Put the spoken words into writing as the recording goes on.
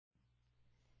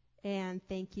And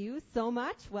thank you so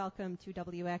much. Welcome to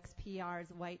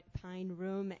WXPR's White Pine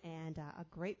Room, and a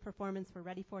great performance we're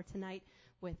ready for tonight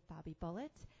with Bobby Bullitt.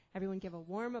 Everyone give a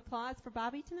warm applause for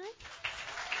Bobby tonight.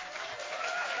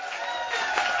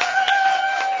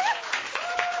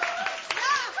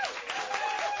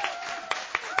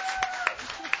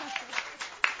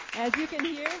 As you can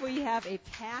hear, we have a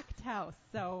packed house.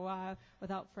 So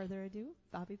without further ado,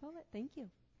 Bobby Bullitt, thank you.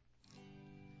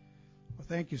 Well,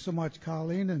 thank you so much,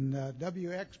 Colleen, and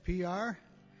WXPR.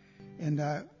 And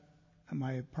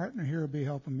my partner here will be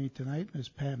helping me tonight, Ms.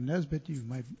 Pam Nesbitt. You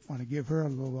might want to give her a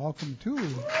little welcome, too.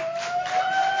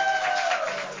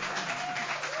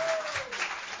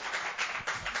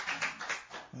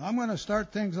 Well, I'm going to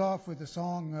start things off with a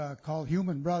song called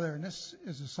Human Brother, and this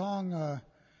is a song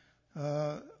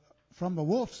from the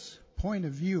wolf's point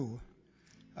of view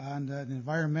on the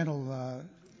environmental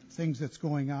things that's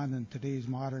going on in today's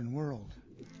modern world.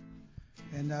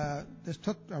 And I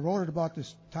wrote it about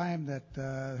this time that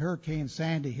Hurricane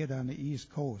Sandy hit on the East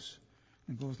Coast.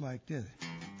 It goes like this.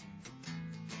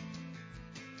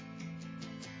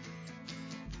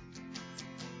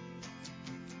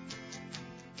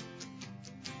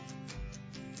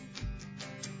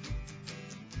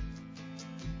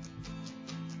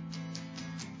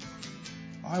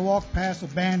 I walked past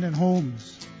abandoned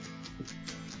homes,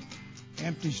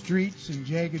 empty streets and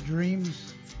jagged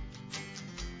dreams,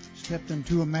 stepped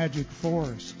into a magic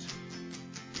forest,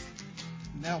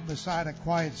 knelt beside a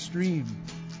quiet stream.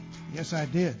 Yes, I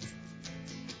did.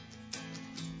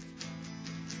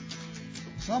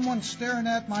 Someone staring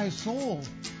at my soul.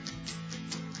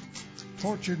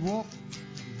 Tortured wolf,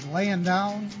 laying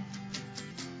down,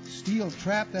 steel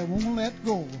trap that won't let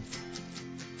go.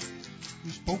 He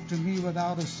spoke to me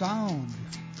without a sound.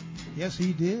 Yes,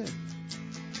 he did.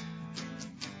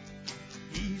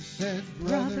 He said,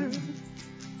 brother,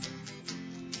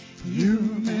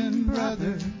 human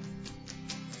brother,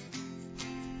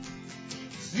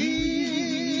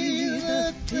 see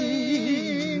the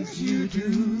things you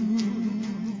do.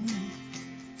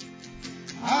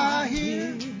 I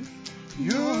hear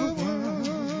your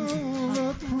world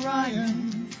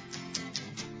a-crying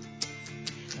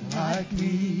like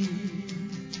me.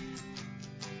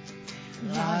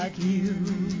 Like you,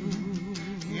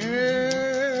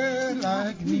 yeah,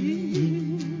 like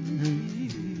me,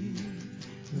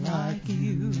 like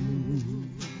you.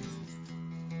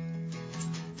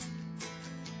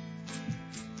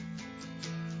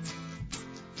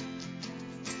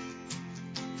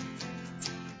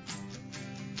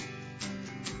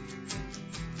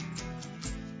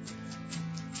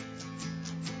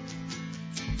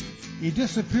 He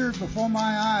disappeared before my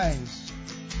eyes.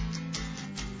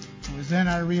 It was then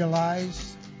I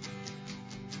realized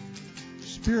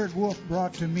Spirit Wolf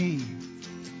brought to me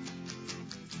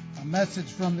a message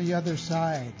from the other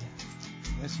side.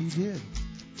 Yes, he did.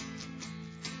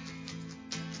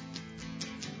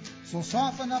 So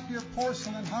soften up your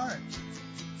porcelain heart.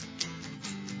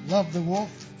 Love the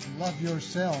wolf, love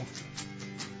yourself.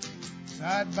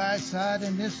 Side by side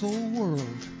in this old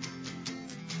world.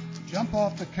 Jump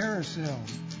off the carousel.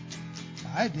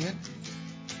 I did.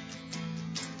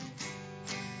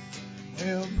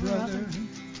 Well, brother,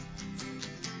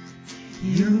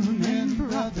 human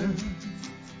brother,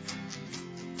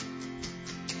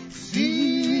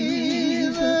 see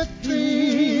the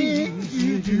things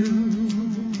you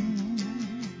do.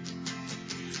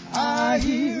 I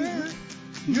hear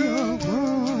your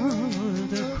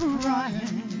world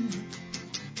a-crying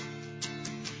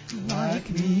like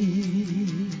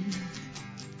me,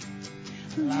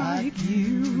 like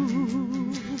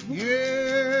you,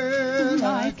 yeah,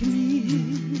 like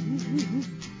me,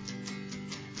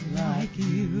 like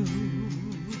you.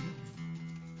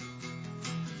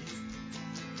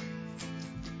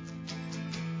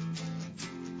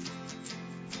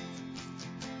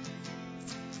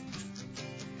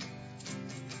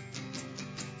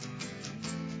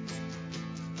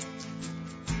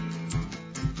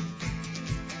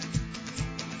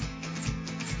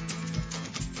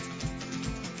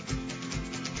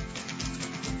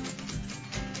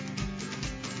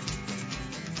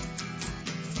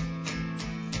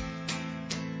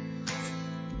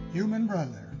 Human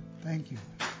brother. Thank you.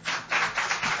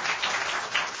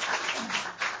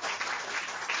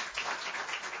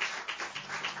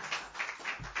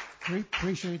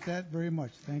 Appreciate that very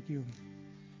much. Thank you.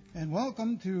 And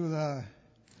welcome to the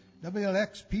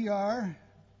WLXPR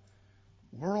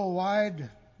worldwide,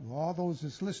 all those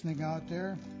that's listening out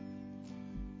there.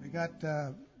 We got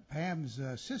Pam's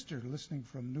sister listening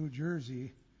from New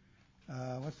Jersey.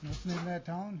 What's the name of that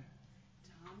town?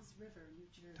 Toms River, New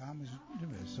Jersey. Toms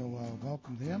River. So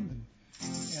welcome them.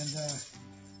 And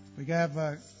we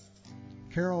have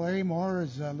Carol Amore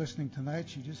is listening tonight.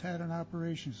 She just had an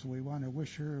operation, so we want to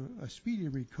wish her a speedy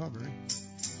recovery.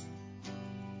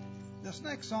 This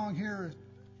next song here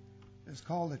is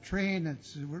called "A Train."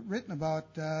 It's written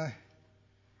about the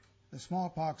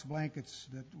smallpox blankets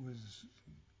that was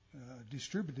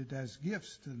distributed as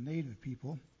gifts to the native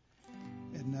people.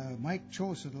 And Mike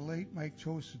Chosa, the late Mike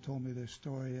Chosa, told me this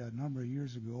story a number of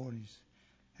years ago, and he's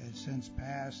has since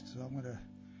passed. So I'm going to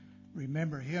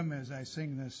remember him as I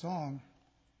sing this song.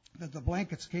 That the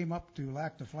blankets came up to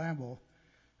Lac du Flambeau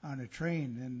on a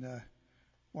train and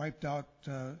wiped out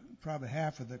probably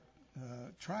half of the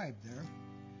tribe there.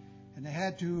 And they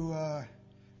had to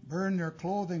burn their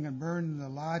clothing and burn the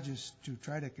lodges to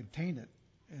try to contain it.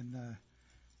 And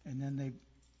then they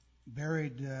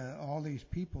buried all these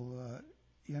people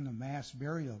in a mass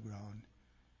burial ground.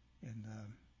 And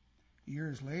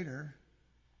years later,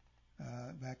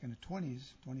 back in the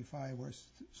 20s, 25 or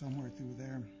somewhere through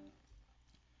there,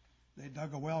 they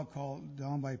dug a well called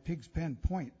down by Pig's Pen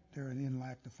Point there in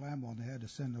Lac du Flambeau, and they had to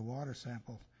send a water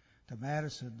sample to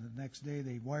Madison. The next day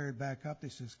they wired back up. They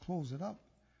says, close it up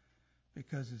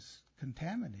because it's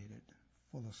contaminated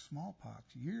full of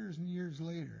smallpox. Years and years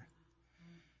later,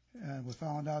 we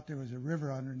found out there was a river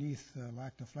underneath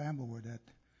Lac du Flambeau where that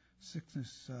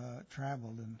sickness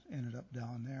traveled and ended up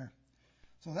down there.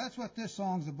 So that's what this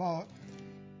song's about.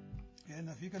 And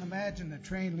if you can imagine the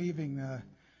train leaving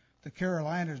the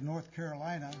Carolinas, North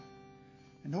Carolina,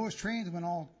 and those trains went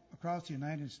all across the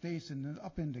United States and then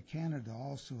up into Canada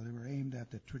also. They were aimed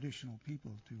at the traditional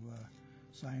people to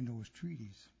sign those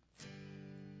treaties.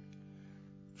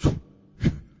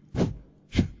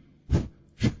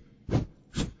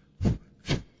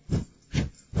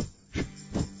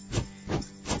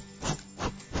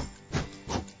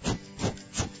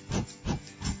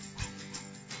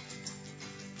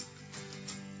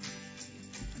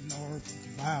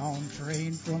 Northbound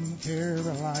train from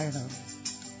Carolina.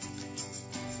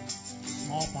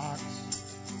 Smallpox,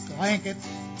 blankets,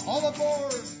 all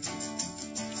aboard.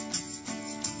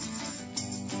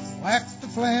 Lac du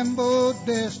Flambeau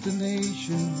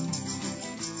destination.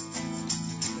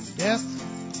 Death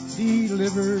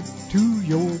delivered to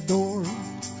your door.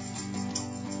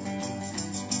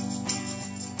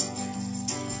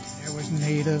 There was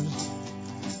natives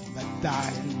that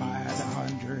died by the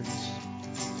hundreds.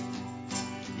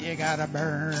 You gotta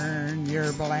burn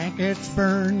your blankets,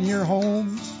 burn your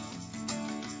homes.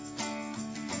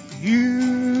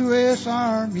 U.S.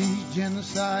 Army's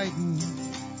genociding,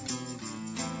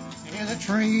 and the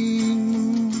train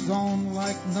moves on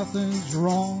like nothing's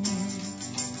wrong.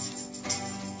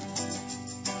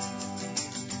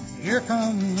 Here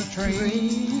comes the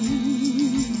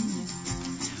train,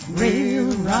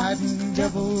 rail riding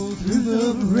devil through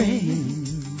the rain.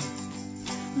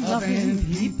 Loving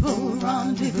people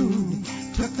rendezvous,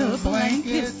 took the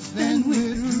blankets, then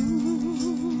withdrew.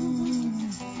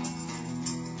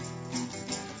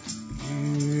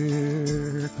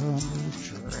 Here comes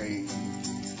the train.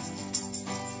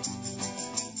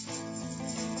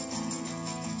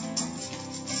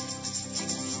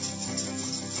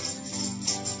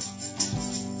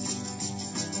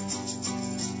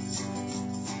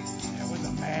 There was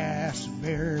a mass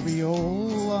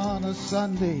burial on a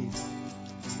Sunday.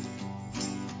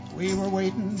 We were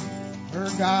waiting for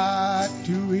God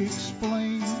to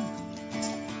explain.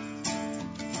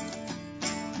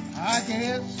 I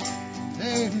guess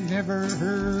they've never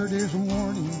heard his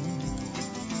warning.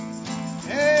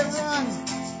 Hey, run,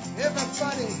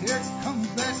 everybody, here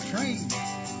comes that train.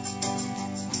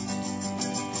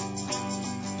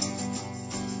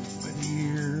 But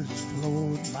years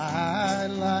flowed by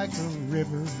like a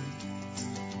river,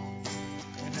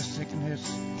 and the sickness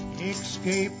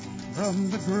escaped from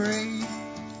the grave.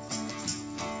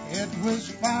 It was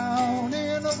found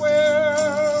in a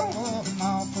well, a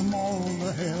mile from all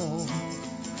the hell,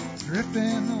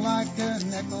 drifting like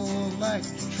an echo-like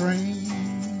train.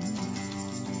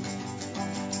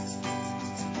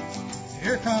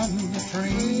 Here comes the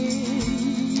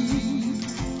train,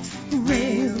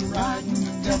 rail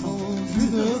riding devil through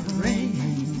the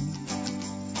rain.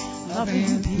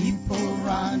 Loving people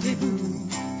rendezvous,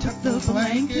 took the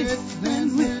blankets,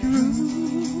 then withdrew.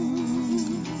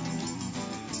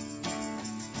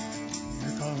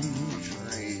 Here comes the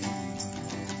train.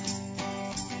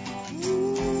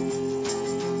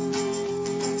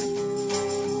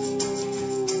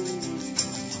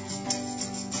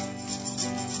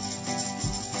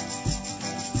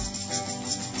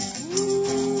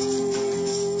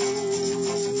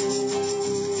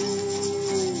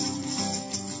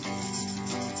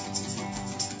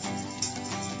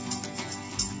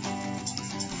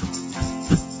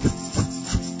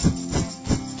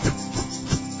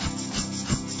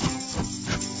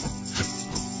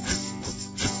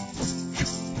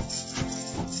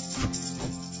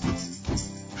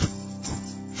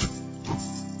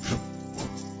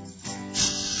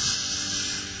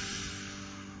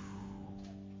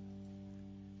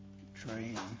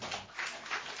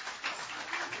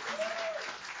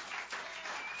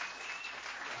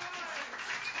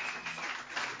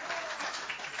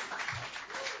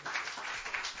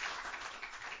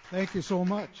 Thank you so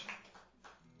much.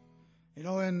 You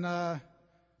know,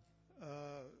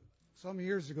 some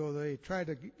years ago, they tried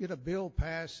to get a bill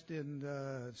passed in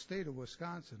the state of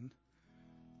Wisconsin,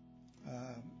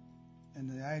 and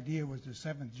the idea was the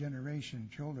seventh generation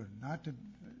children, not to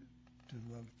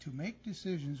make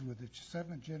decisions with the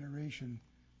seventh generation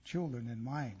children in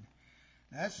mind.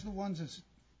 That's the ones that's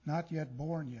not yet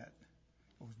born yet.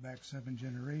 Goes back 7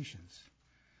 generations.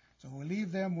 So we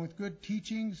leave them with good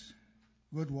teachings,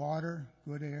 good water,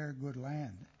 good air, good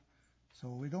land. So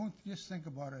we don't just think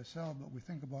about ourselves, but we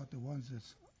think about the ones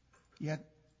that's yet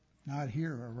not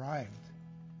here, arrived.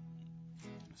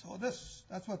 So that's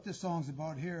what this song's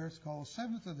about here. It's called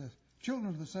Children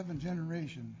of the Seventh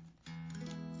Generation.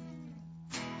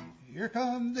 Here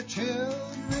come the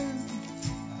children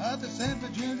of the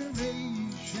seventh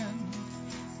generation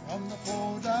from the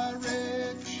 4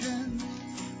 directions,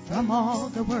 from all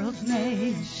the world's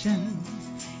nations.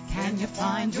 Can you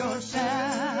find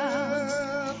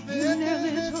yourself in their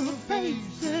little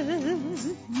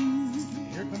faces?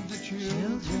 Here comes the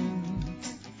children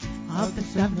of the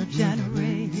seventh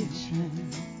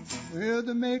generation. We're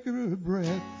the maker of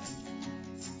breath.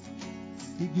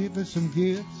 He gave us some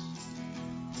gifts,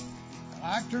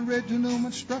 like original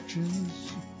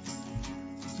instructions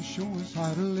to show us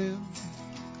how to live.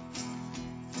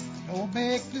 Don't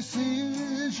make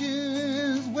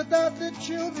decisions without the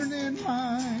children in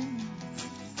mind,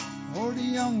 or the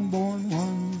young-born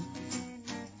ones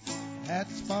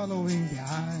that's following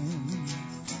behind.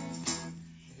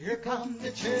 Here come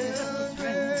the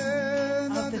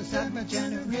children of the seventh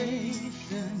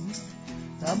generation,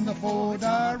 from the 4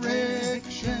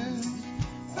 directions,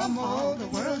 from all the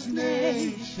world's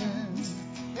nations.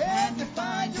 Can you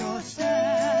find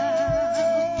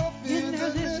yourself in their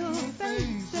little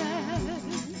faces?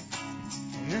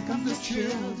 Here come the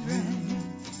children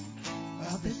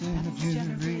of the seventh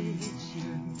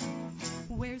generation.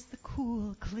 Where's the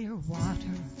cool, clear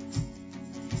water?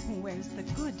 Where's the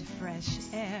good, fresh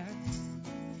air?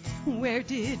 Where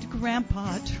did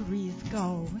Grandpa Trees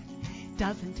go?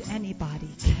 Doesn't anybody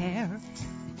care?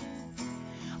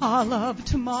 All of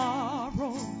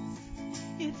tomorrow,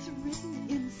 it's written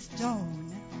in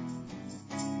stone.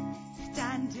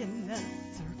 Stand in the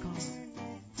circle.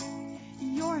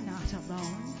 You're not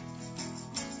alone.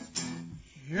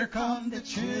 Here come the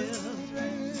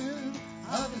children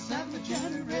of the seventh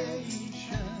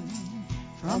generation,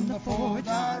 from the 4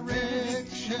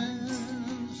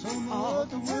 directions, from all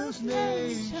the world's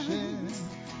nations.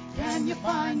 Can you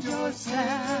find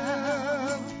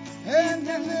yourself in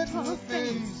their little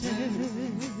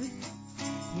faces?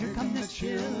 Here come the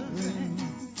children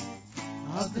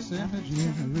of the seventh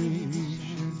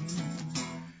generation.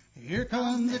 Here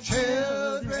come the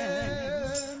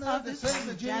children of the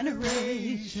seventh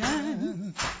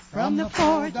generation, from the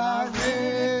 4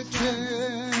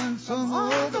 directions, from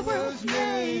all the world's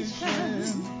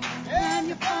nations. Can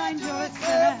you find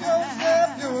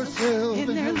yourself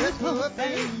in their little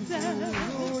faces?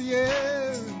 Oh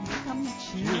yeah. Here come the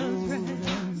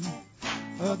children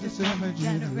of the seventh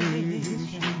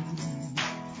generation.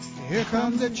 Here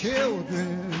come the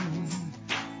children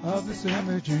of the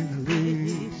seventh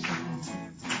generation.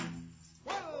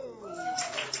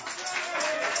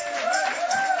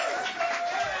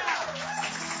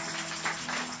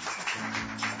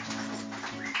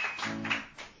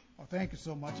 Thank you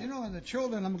so much. You know, and the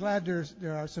children, I'm glad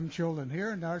there are some children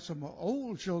here, and there are some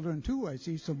old children too. I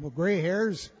see some gray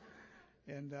hairs,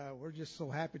 and we're just so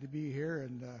happy to be here.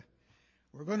 And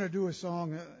we're going to do a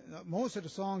song. Most of the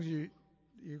songs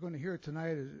you're going to hear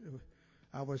tonight,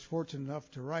 I was fortunate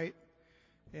enough to write.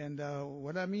 And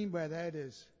what I mean by that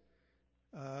is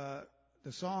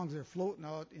the songs are floating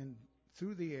out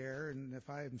through the air, and if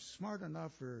I'm smart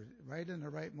enough or right in the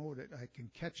right mode, I can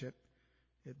catch it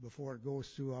before it goes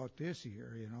throughout this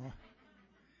year, you know,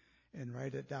 and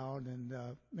write it down and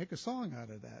make a song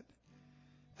out of that.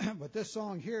 But this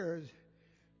song here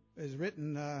is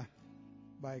written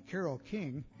by Carole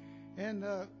King, and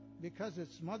because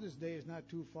it's Mother's Day is not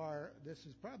too far, this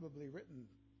is probably written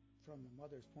from the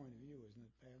mother's point of view, isn't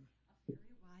it, Pam? A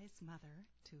very wise mother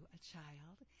to a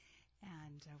child,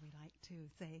 and we like to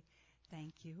say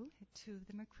thank you to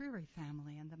the McCreary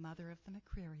family and the mother of the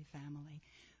McCreary family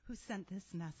who sent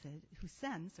this message, who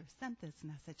sent this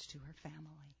message to her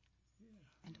family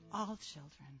and all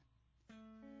children.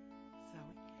 So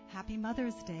happy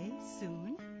Mother's Day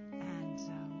soon, and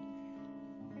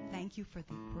thank you for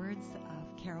the words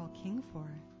of Carole King for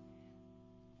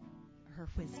her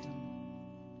wisdom.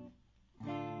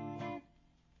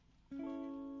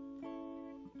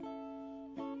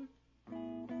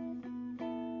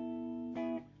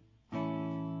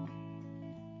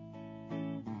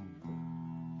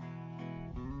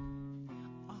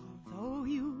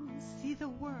 the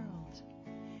world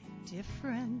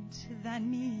different than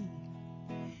me.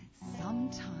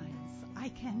 Sometimes I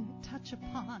can touch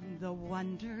upon the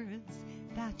wonders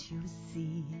that you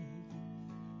see.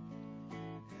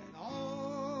 And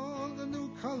all the new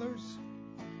colors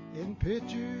in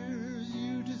pictures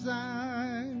you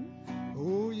design.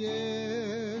 Oh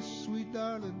yes, sweet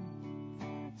darling,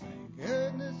 thank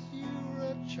goodness you're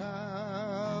a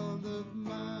child of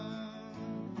mine.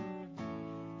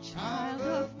 Child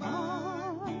of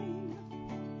mine,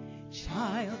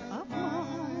 child of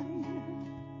mine.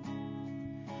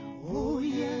 Oh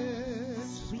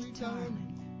yes, Sweet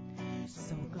darling,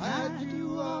 so glad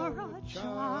you are a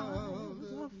child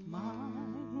of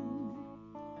mine.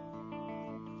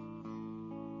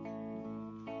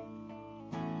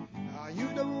 Now you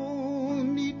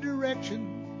don't need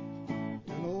direction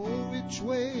to know which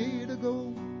way to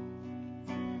go.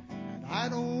 And I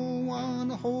don't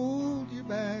want to hold you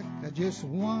back, I just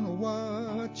want to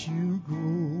watch you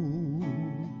grow.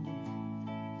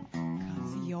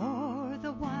 'Cause you're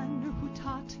the one who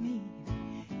taught me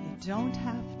you don't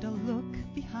have to look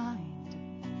behind.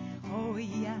 Oh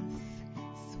yes,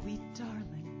 sweet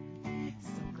darling,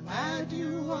 so glad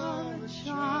you are a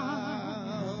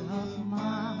child of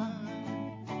mine.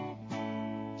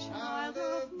 Child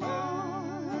of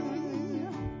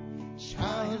mine,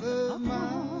 Child of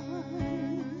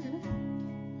mine.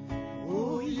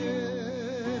 Oh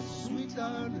yes, sweet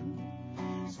darling,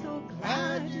 so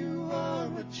glad you are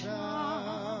a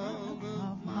child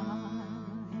of mine.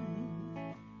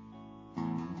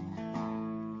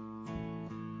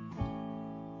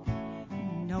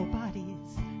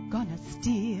 Nobody's gonna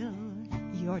steal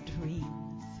your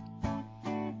dreams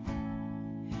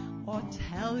or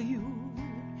tell you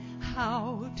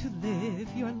how to live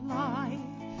your life.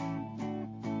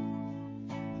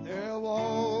 There'll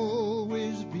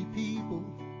always be people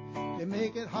that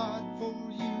make it hard for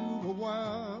you a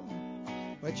while,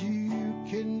 but you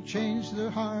can change their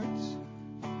hearts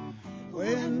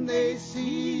when they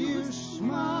see you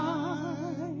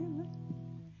smile.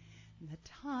 The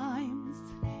times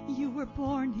you were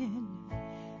born in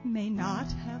may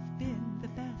not have been the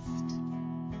best.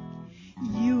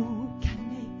 You can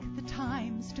make the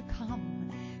times to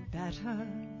come better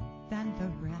than the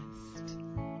rest.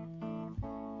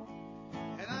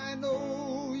 And I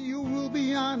know you will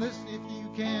be honest if you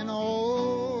can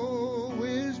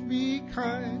always be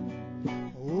kind.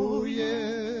 Oh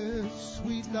yes,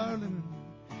 sweet darling,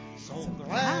 so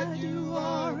glad you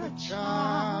are a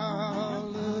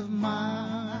child of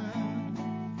mine.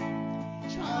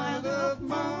 Child of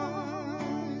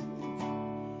mine,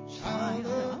 child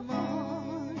of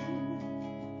mine.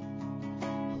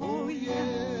 Oh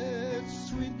yes,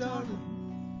 sweet darling,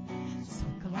 So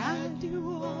glad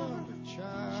you are a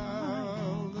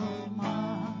child of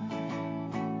mine.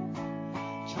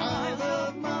 Child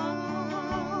of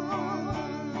mine,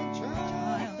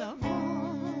 child of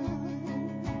mine.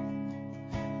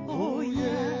 oh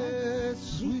yes,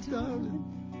 sweet darling,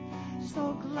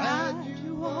 So glad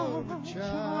you are a a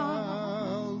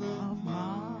child of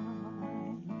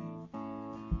mine.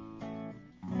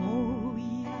 Oh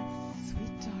yes,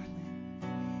 sweet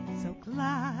darling, so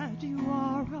glad you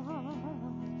are a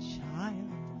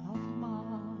child of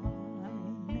mine.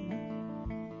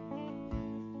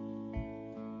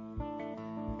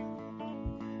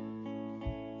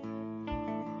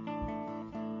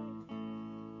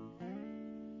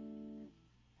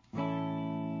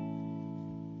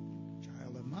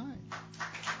 child of mine.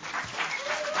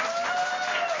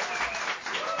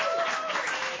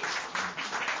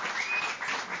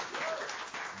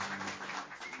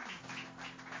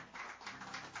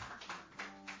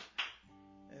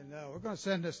 And we're going to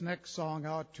send this next song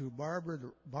out to Barb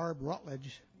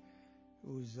Rutledge,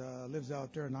 who lives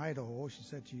out there in Idaho. She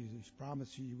said she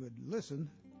promised she would listen.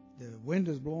 The wind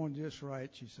is blowing just right.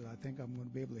 She said, I think I'm going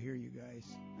to be able to hear you guys.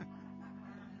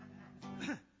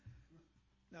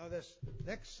 Now this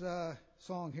next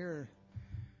song here,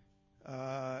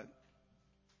 I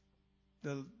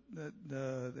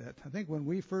think when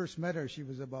we first met her, she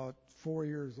was about 4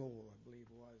 years old, I believe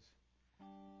it was.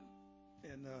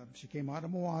 And she came out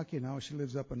of Milwaukee. Now she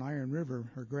lives up in Iron River.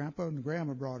 Her grandpa and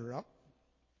grandma brought her up.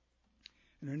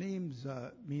 And her name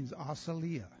means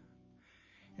Asalia.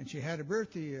 And she had a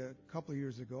birthday a couple of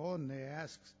years ago, and they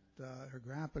asked her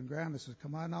grandpa and grandma, says,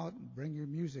 come on out and bring your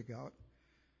music out.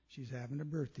 She's having a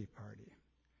birthday party.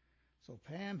 So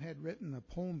Pam had written a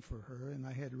poem for her, and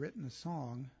I had written a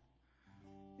song.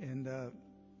 And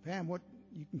Pam, what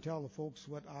you can tell the folks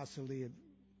what Asalia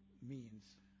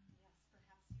means.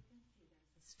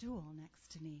 Stool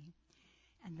next to me,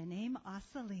 and the name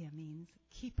Asalia means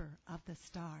keeper of the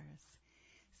stars.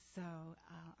 So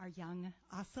our young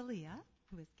Asalia,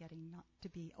 who is getting not to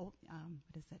be old,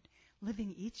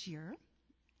 living each year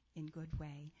in good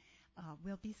way,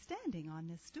 will be standing on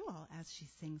this stool as she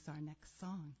sings our next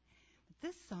song.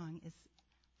 This song is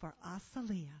for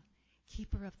Asalia,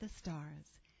 keeper of the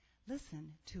stars.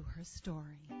 Listen to her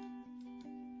story.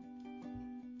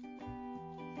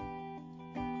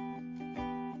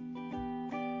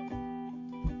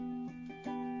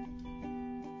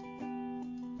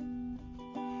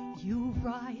 You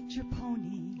ride your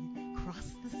pony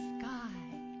across the sky.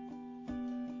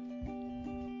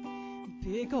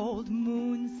 Big old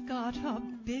moon's got a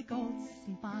big old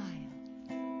smile.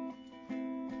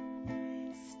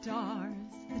 Stars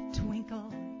that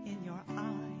twinkle in your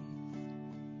eyes,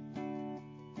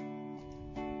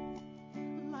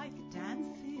 like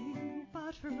dancing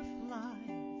butterflies.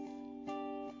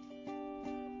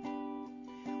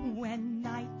 When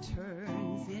night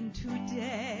turns into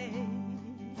day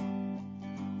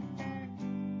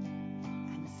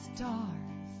and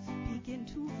stars begin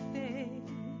to fade,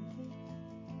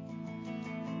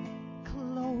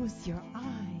 close your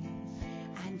eyes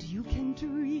and you can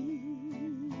dream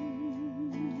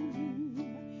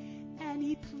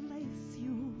any place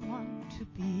you want to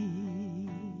be.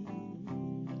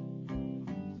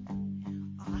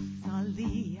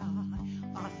 Asalia,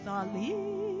 Asalia,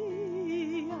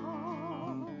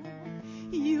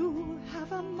 you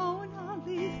have a Mona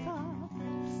Lisa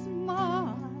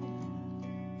smile.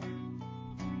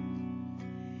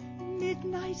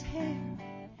 Midnight hair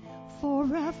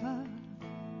forever.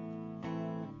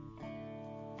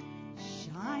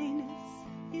 Shyness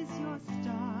is your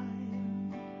style.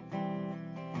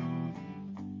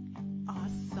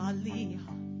 Asalia,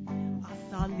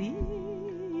 Asalia.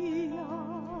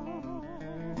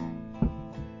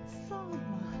 Some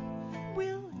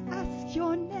will ask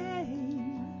your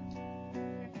name.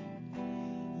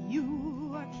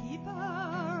 You are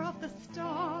keeper of the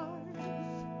stars,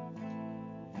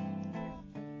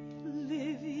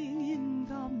 living in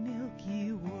the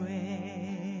Milky Way.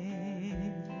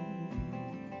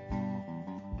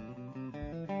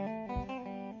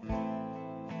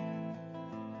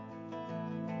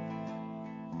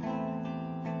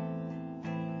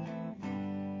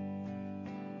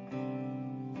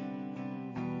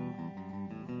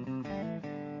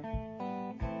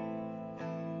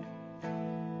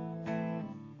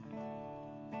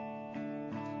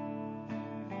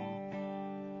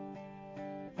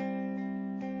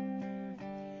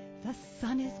 The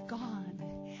sun is gone,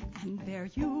 and there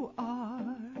you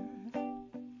are,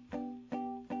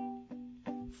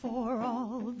 for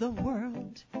all the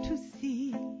world to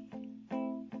see,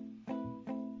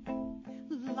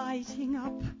 lighting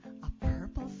up a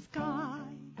purple sky.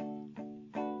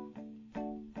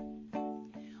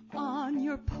 On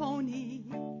your pony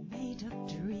made of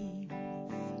dreams,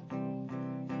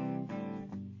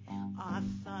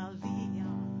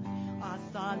 Asalia,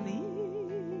 Asalia.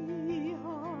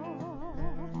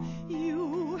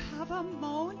 You have a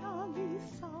Mona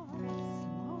Lisa smile.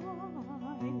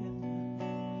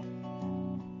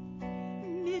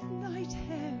 Midnight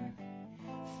hair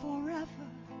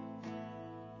forever.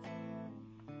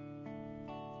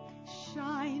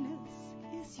 Shyness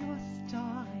is your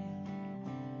style.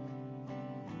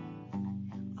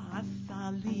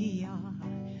 Asalia,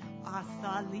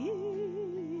 Asalia.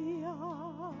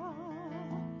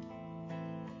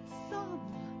 Some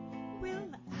will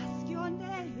ask your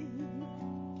name.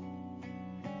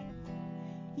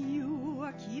 You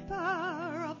are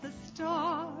keeper of the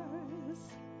stars,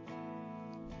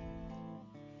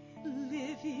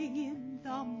 living in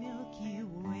the Milky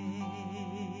Way.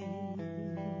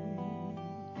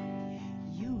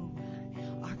 You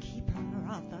are keeper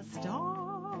of the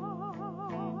stars,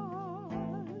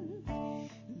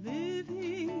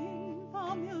 living in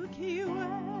the Milky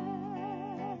Way.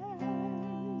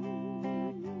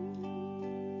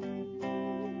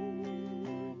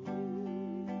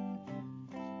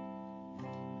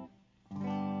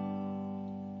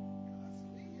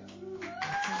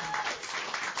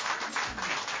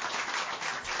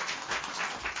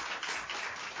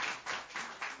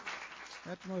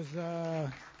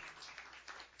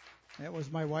 That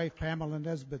was my wife Pamela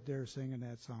Nesbitt there singing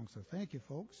that song. So thank you,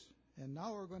 folks. And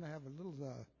now we're going to have a little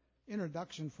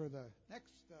introduction for the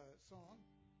next song.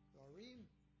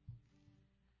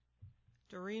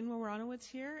 Doreen Woronowitz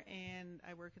here, and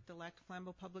I work at the Lac du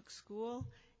Flambeau Public School,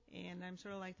 and I'm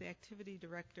sort of like the activity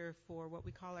director for what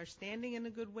we call our Standing in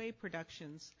a Good Way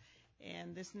productions.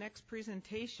 And this next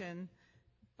presentation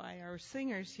by our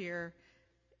singers here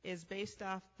is based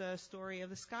off the story of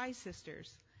the Sky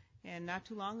Sisters. And not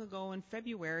too long ago in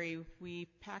February, we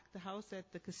packed the house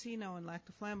at the casino in Lac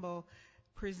du Flambeau,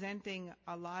 presenting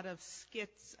a lot of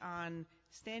skits on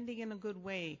standing in a good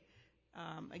way,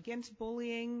 against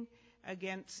bullying,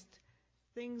 against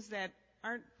things that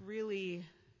aren't really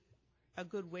a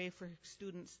good way for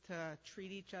students to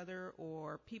treat each other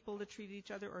or people to treat each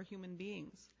other or human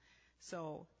beings.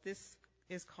 So this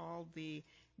is called the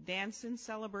Dance and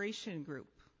Celebration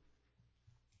Group.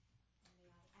 May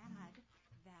I add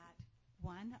that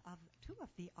two of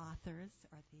the authors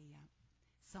or the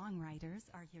songwriters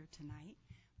are here tonight.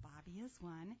 Bobby is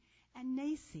one, and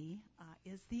Nacy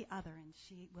is the other, and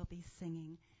she will be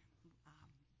singing the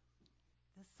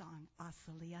song.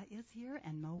 Asalia is here,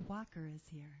 and Mo Walker is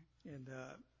here. And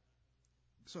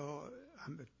so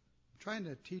I'm trying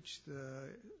to teach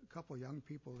a couple young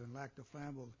people in Lac du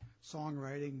Flambeau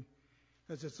songwriting,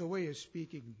 because it's the way of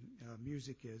speaking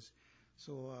music is.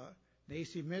 So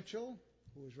Nacy Mitchell,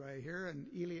 who's right here, and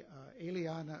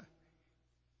Eliana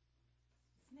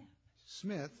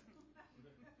Smith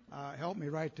helped me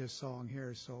write this song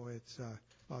here. So it's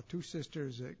about two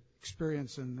sisters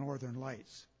experiencing northern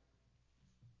lights.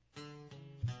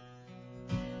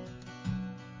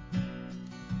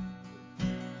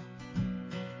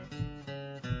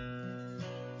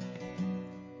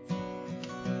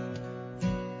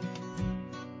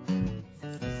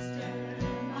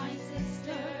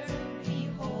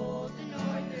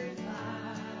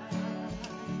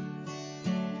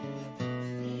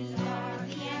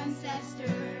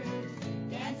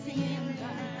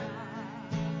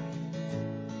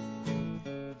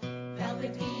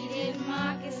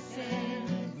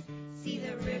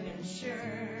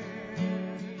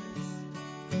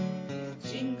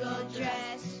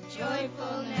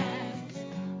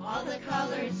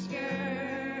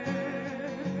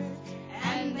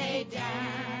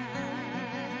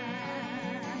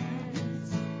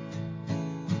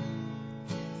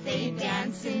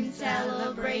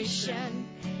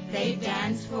 They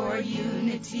dance for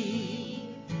unity,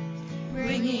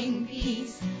 bringing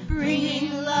peace,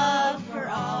 bringing love for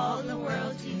all the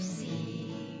world to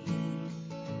see.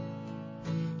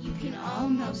 You can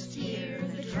almost hear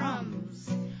the drums,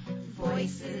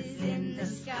 voices in the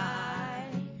sky.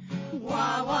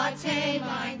 Wah-wah-tay,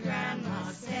 my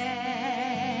grandma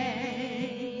say,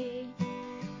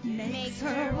 makes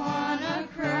her wanna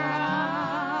cry.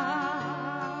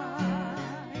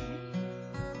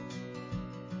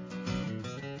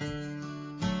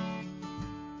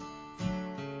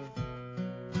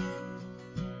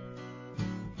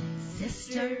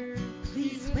 Sister,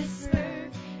 please whisper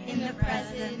in the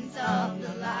presence of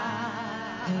the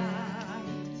light.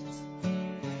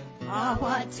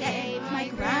 Wah-wah-tay, my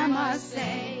grandma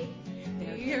say,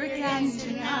 they're here again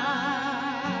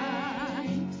tonight,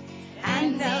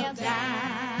 and they'll dance.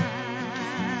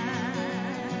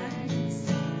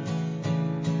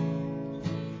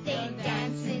 They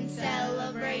dance in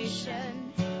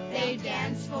celebration, they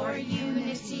dance for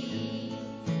unity,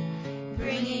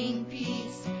 bringing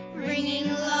peace, bringing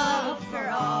love for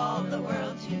all the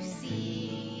world to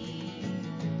see.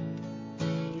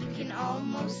 You can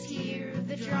almost hear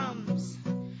the drums,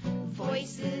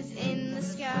 voices in the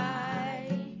sky.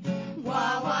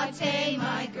 Wah-wah-tay,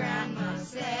 my grandma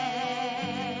say,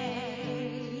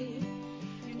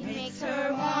 it makes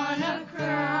her wanna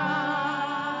cry.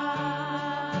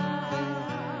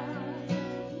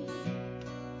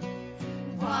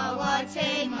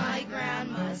 Wah-wah-tay, my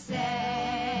grandma say,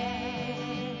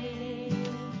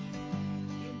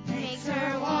 makes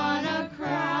her wanna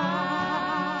cry.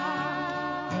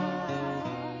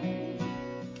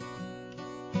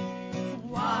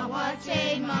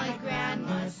 Wah-wah-tay, my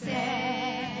grandma say,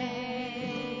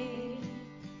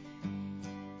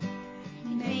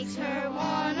 makes her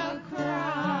wanna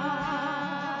cry.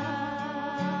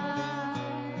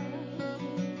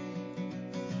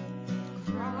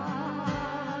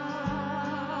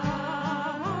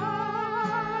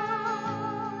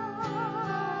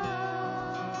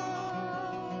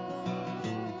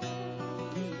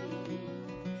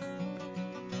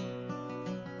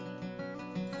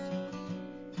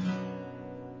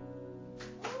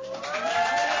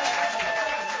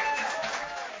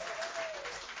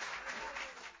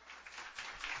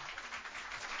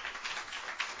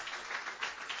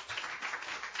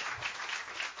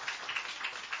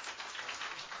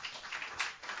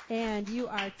 And you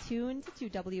are tuned to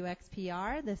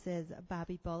WXPR. This is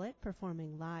Bobby Bullitt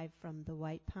performing live from the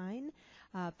White Pine.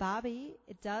 Bobby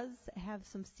does have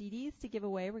some CDs to give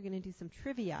away. We're going to do some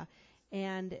trivia.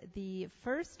 And the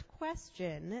first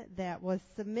question that was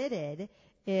submitted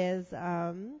is,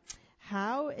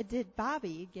 how did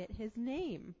Bobby get his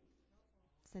name?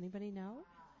 Does anybody know?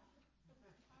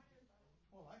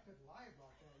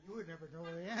 You would never know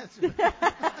the answer.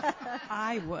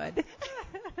 I would.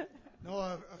 No,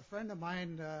 a friend of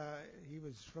mine, he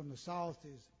was from the South.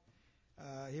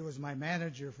 He was my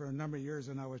manager for a number of years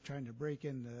when I was trying to break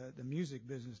in the music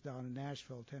business down in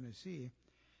Nashville, Tennessee.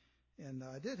 And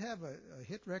I did have a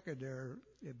hit record there.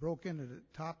 It broke into the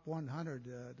top 100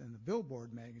 in the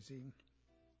Billboard magazine.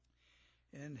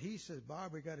 And he says,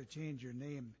 Bob, we got to change your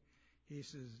name. He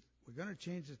says, we're going to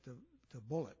change it to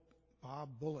Bullet, Bob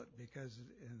Bullet, because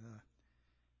in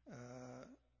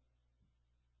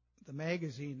the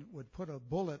magazine would put a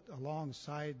bullet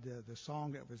alongside the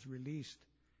song that was released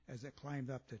as it climbed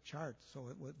up the chart. So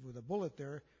with a bullet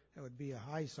there, that would be a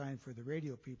high sign for the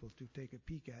radio people to take a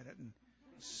peek at it and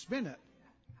spin it.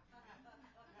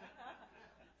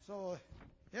 So,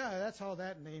 yeah, that's how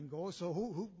that name goes. So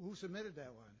who submitted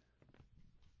that one?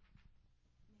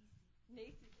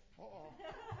 Macy. Uh-oh.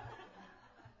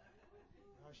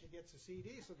 Now she gets a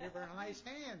CD, so give her a nice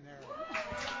hand there.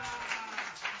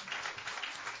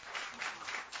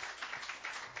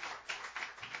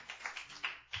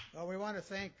 Well, we want to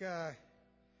thank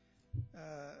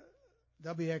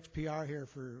WXPR here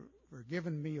for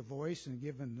giving me a voice and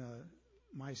giving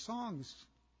my songs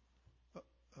a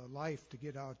life to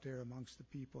get out there amongst the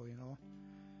people, you know.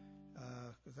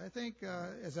 Because I think,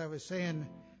 as I was saying,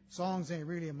 songs ain't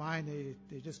really mine.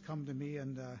 They just come to me,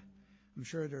 and I'm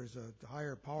sure there's a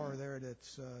higher power there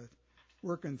that's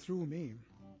working through me.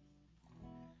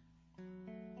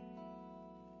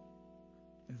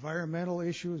 Environmental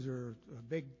issues are a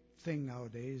big thing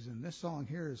nowadays, and this song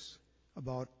here is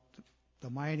about the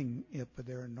mining up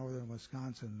there in northern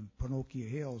Wisconsin, the Pinocchio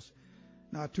Hills,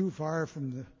 not too far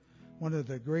from one of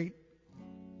the great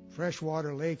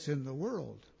freshwater lakes in the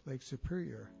world, Lake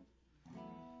Superior.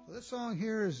 So this song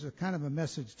here is a kind of a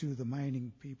message to the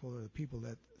mining people, or the people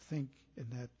that think in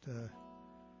that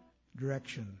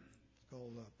direction. It's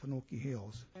called Pinocchio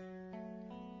Hills.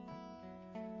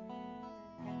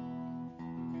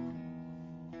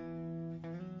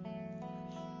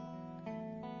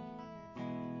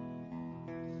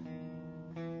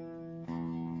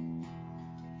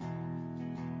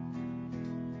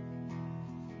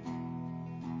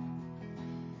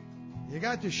 You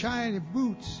got your shiny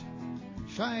boots,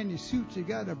 shiny suits, you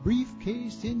got a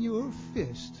briefcase in your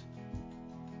fist.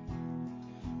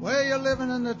 Well, you're living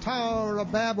in the Tower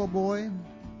of Babel, boy.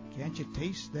 Can't you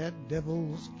taste that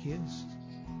devil's kiss?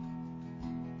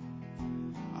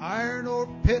 Iron ore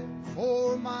pit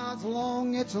 4 miles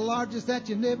long, it's the largest that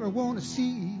you never want to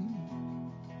see.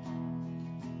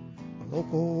 A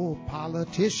local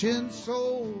politician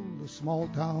sold the small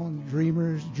town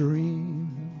dreamer's dream.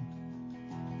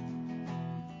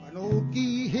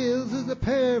 Pinocchio Hills is a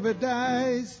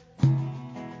paradise,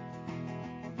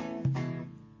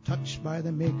 touched by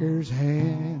the Maker's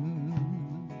hand.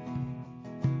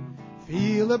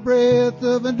 Feel the breath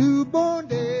of a newborn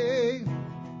day,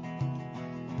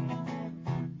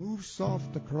 move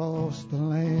soft across the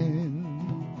land.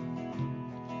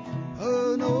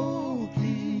 Pinocchio,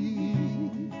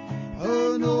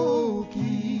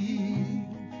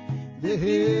 the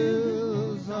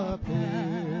hills are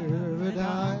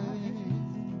paradise.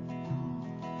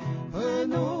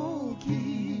 Pinocchio,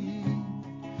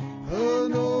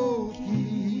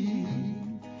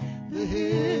 the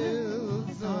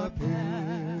hills are paradise.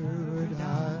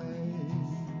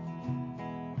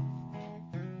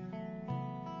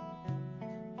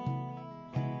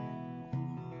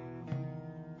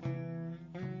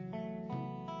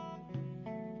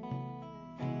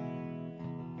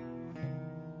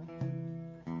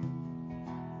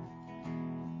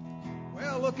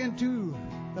 Well, look into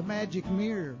the magic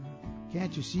mirror.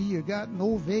 Can't you see you got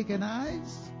no vacant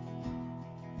eyes?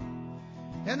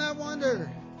 And I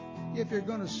wonder if you're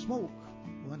going to smoke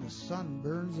when the sun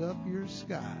burns up your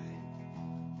sky.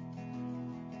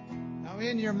 Now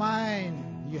in your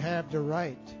mind you have the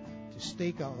right to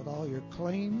stake out all your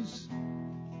claims.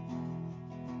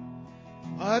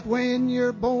 But when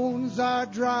your bones are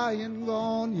dry and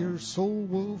gone, your soul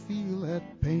will feel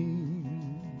that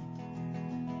pain.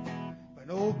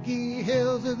 Pinocchio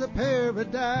Hills is a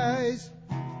paradise,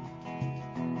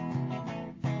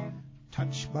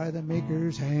 touched by the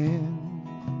Maker's hand.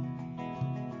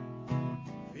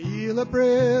 Feel the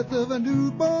breath of a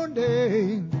newborn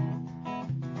day,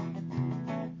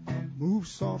 move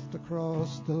soft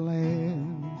across the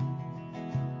land.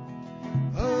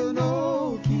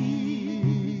 Pinocchio,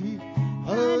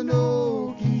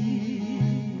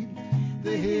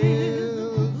 the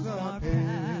hills are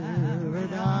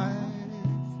paradise.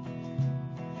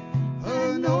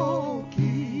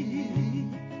 Pinocchio,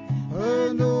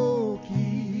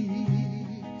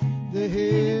 the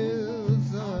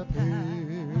hills are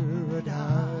paradise.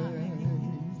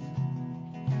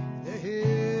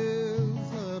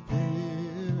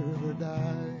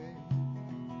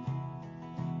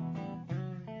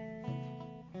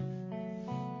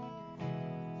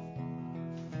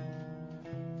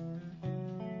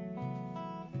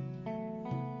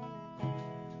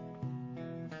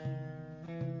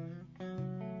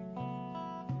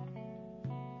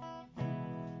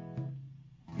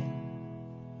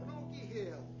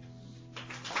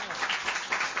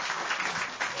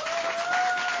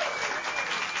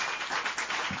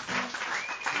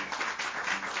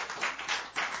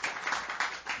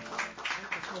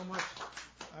 so much.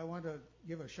 I want to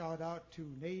give a shout out to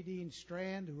Nadine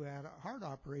Strand, who had a heart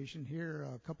operation here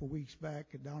a couple weeks back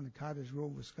down in Cottage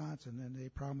Grove, Wisconsin, and they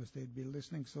promised they'd be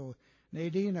listening. So,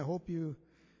 Nadine, I hope you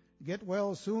get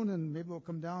well soon, and maybe we'll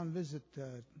come down and visit,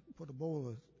 put a bowl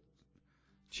of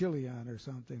chili on or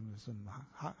something with some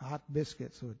hot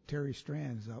biscuits. So Terry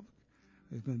Strand's up.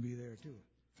 He's going to be there too.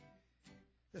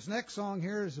 This next song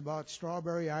here is about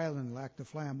Strawberry Island, Lac du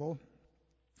Flambeau.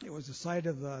 It was the site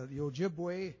of the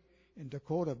Ojibwe in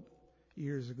Dakota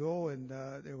years ago, and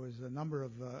there was a number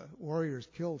of warriors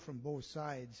killed from both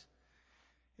sides.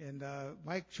 And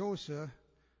Mike Chosa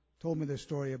told me the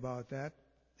story about that.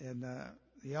 And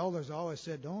the elders always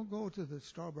said, don't go to the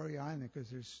Strawberry Island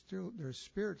because there's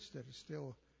spirits that are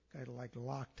still kind of like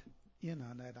locked in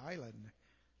on that island.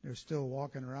 They're still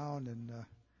walking around, and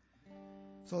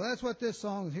so that's what this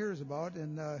song here is about.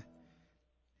 And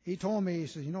he told me, he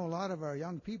says, a lot of our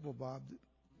young people, Bob,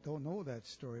 don't know that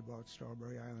story about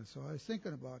Strawberry Island. So I was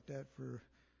thinking about that for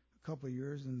a couple of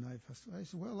years, and I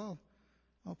said, well,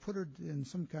 I'll put it in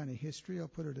some kind of history. I'll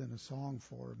put it in a song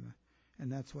for him.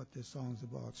 And that's what this song's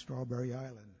about, Strawberry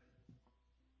Island.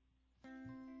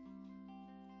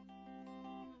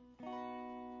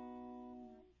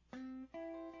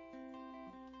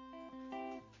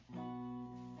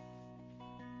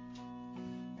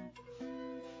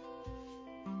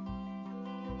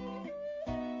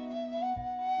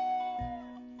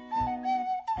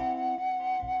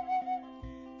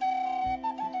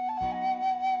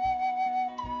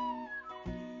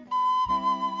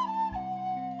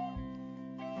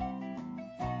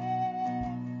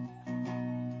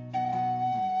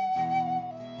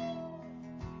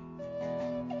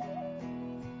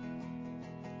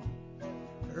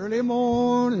 Early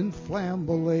morning,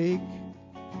 Flambeau Lake,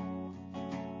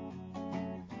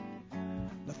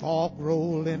 the fog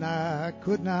rolled and I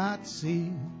could not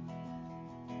see.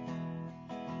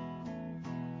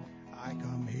 I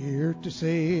come here to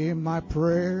say my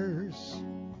prayers,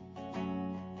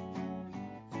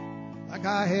 like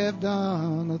I have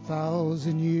done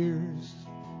 1,000 years.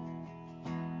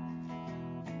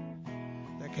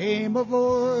 There came a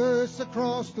voice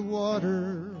across the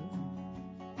water,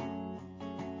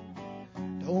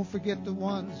 don't forget the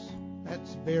ones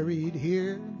that's buried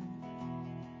here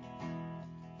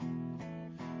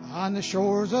on the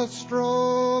shores of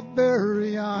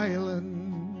Strawberry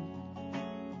Island.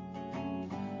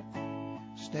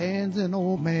 Stands an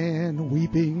old man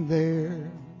weeping there.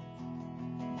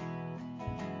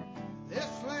 This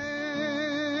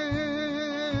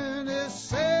land is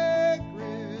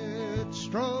sacred,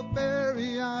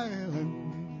 Strawberry Island.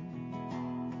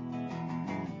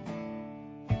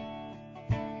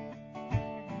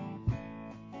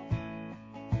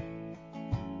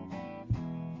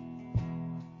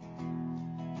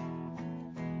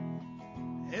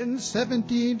 In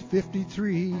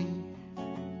 1753,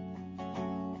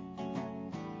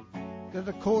 the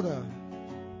Dakota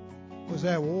was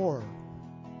at war.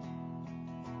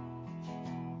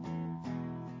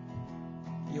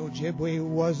 The Ojibwe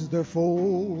was their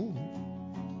foe,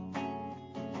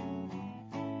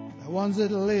 the ones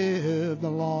that lived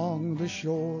along the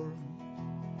shore.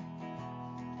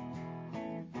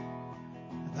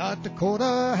 The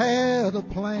Dakota had a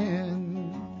plan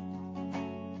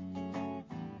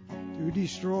to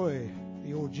destroy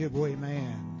the Ojibwe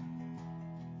man.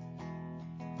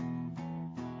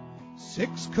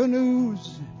 6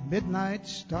 canoes, midnight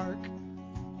stark,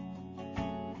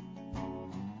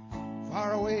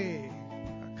 far away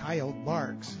a coyote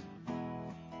barks.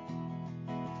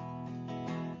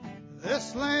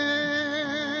 This land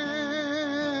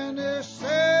is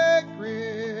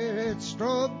sacred,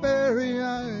 Strawberry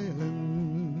Island.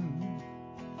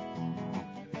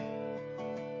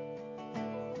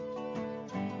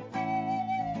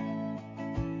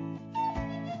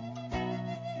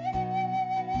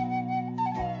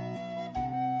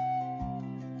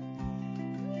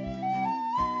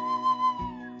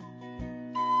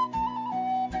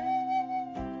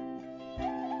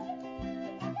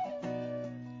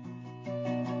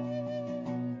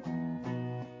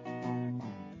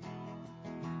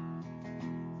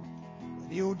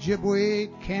 The Ojibwe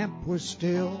camp was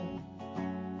still.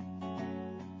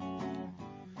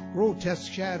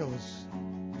 Grotesque shadows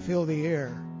fill the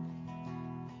air.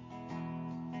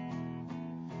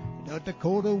 The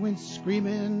Dakota went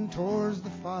screaming towards the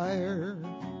fire,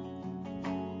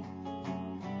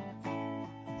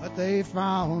 but they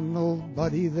found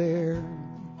nobody there.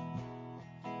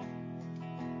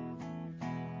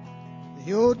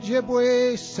 The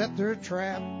Ojibwe set their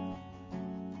trap.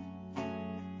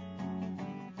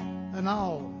 An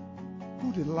owl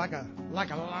hooted like a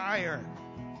liar.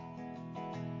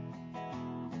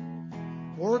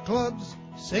 4 clubs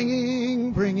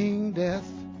singing, bringing death.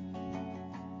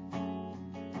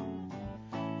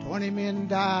 20 men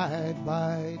died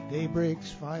by daybreak's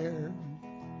fire.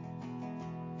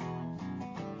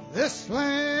 This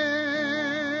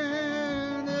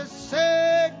land is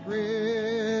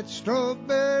sacred,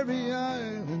 Strawberry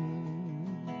Island.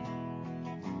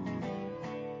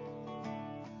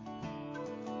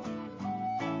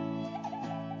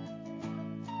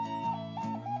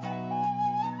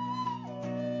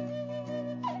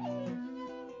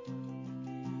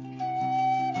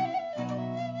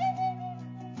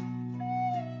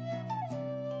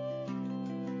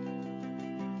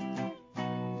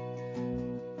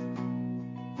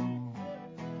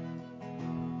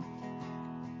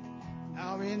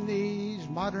 In these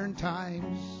modern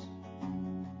times,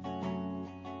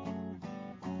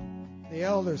 the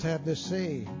elders have this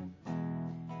say: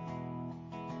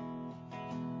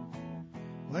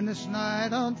 when it's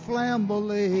night on Flambeau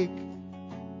Lake,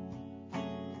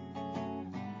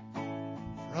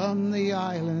 from the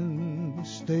island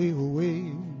stay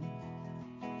away.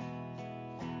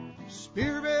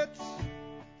 Spirits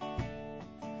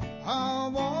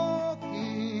are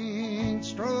walking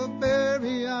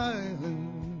Strawberry Island.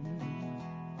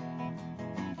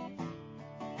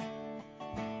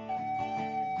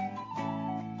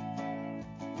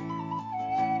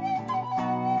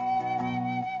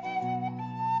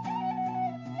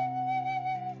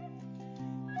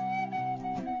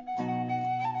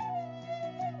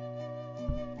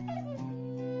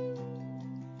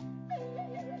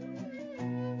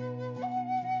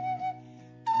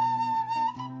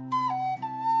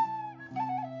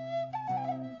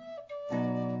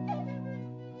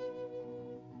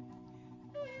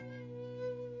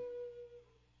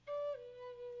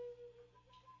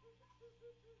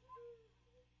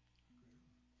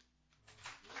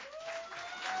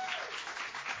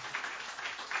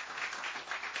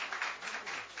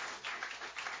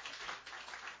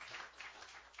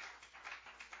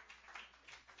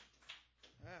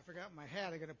 I forgot my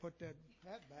hat. I got to put that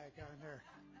hat back on there.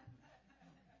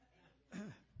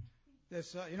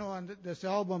 This, on this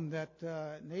album that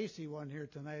Nacy won here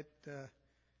tonight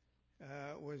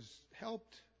was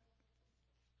helped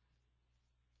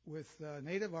with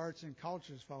Native Arts and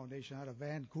Cultures Foundation out of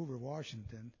Vancouver,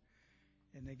 Washington,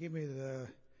 and they gave me the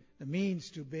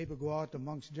means to be able to go out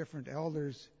amongst different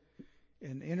elders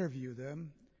and interview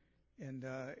them, and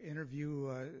interview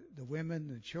the women,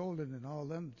 the children, and all of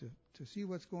them to see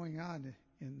what's going on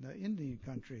in the Indian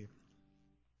country.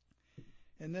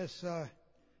 And this, I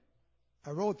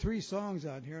wrote 3 songs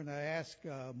on here, and I asked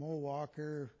Mo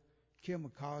Walker, Kim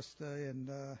Acosta, and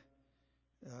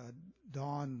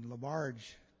Dawn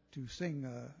LaBarge to sing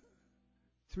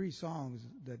 3 songs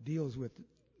that deals with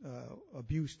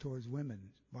abuse towards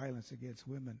women, violence against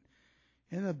women.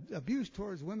 And abuse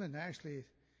towards women actually,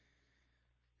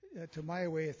 to my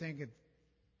way of thinking,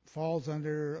 falls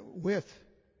under with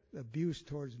abuse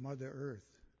towards Mother Earth,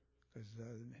 because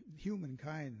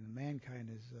humankind and mankind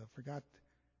has forgot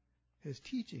his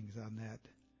teachings on that.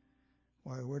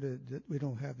 Why we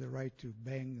don't have the right to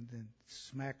bang and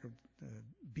smack or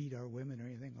beat our women or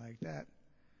anything like that.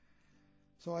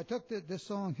 So I took this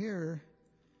song here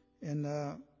and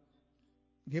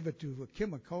give it to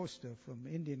Kim Acosta from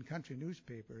Indian Country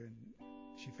newspaper, and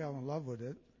she fell in love with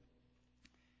it.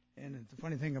 And the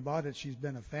funny thing about it, she's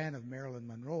been a fan of Marilyn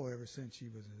Monroe ever since she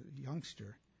was a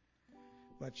youngster.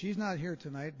 But she's not here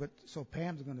tonight, so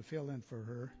Pam's going to fill in for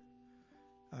her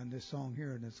on this song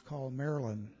here, and it's called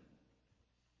Marilyn.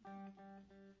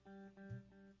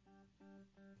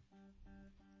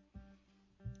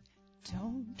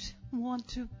 Don't want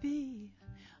to be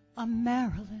a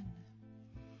Marilyn,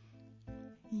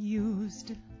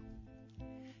 used,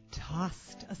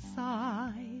 tossed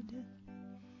aside.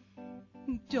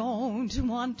 Don't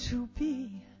want to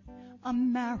be a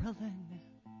Marilyn,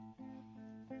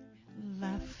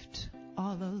 left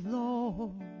all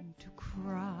alone to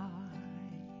cry.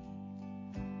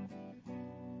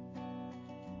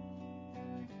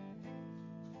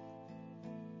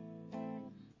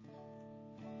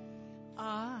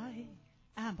 I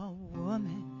am a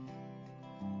woman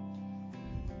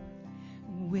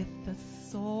with the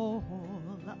soul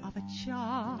of a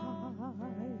child.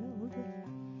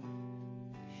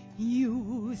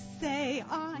 You say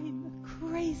I'm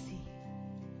crazy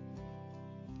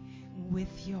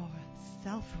with your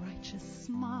self-righteous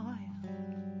smile.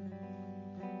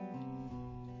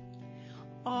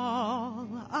 All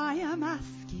I am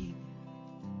asking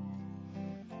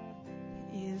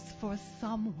is for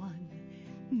someone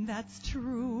that's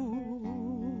true,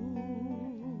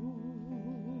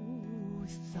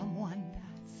 someone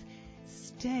that's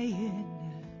staying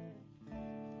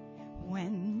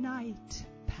light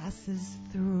passes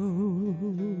through.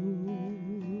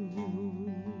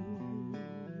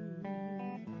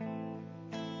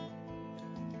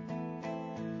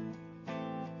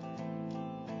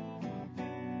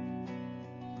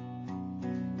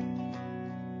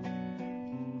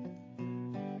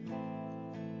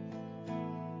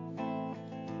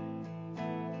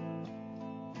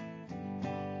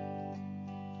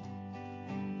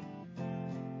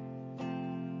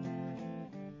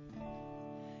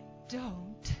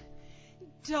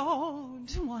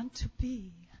 Don't want to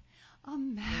be a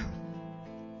Marilyn,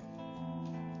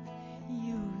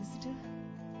 used,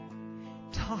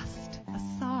 tossed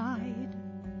aside.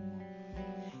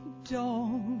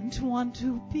 Don't want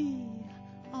to be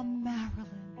a Marilyn,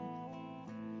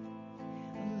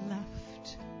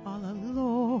 left all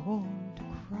alone to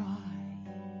cry.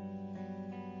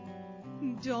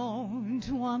 Don't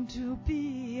want to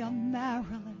be a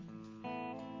Marilyn,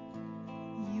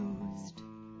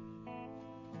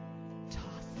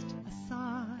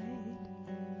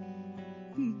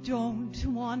 don't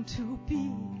want to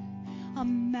be a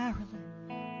Marilyn,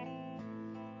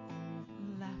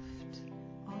 left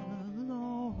all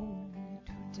alone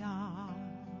to die.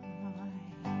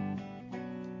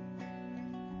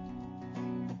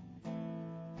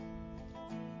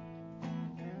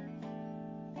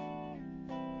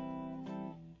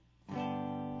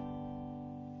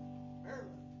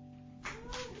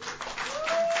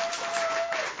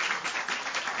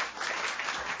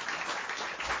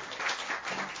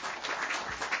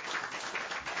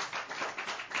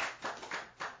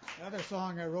 Another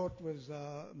song I wrote was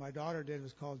my daughter did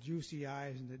was called Juicy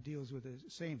Eyes, and it deals with the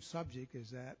same subject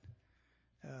as that.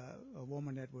 A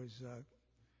woman that was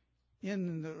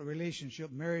in the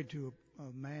relationship, married to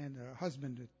a man, a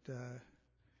husband that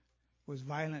was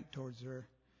violent towards her.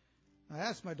 I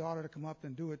asked my daughter to come up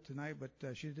and do it tonight, but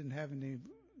she didn't have any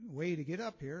way to get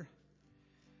up here.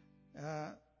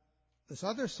 This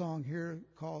other song here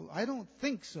called I Don't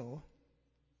Think So,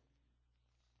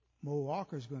 Mo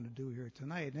Walker's going to do here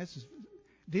tonight. And this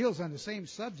deals on the same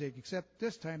subject, except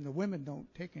this time the women don't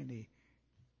take any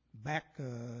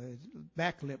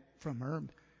backlip from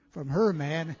her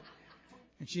man,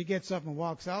 and she gets up and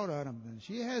walks out on him, and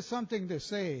she has something to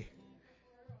say.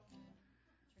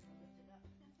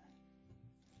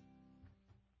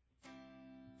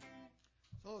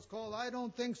 So it's called I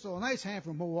Don't Think So. A nice hand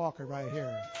for Mo Walker right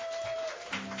here.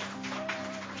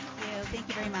 Thank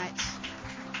you very much.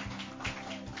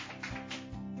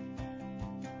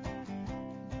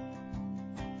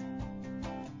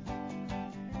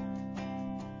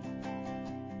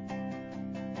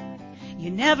 You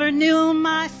never knew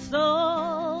my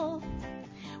soul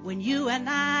when you and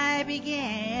I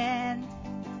began.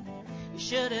 You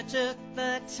should have took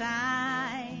the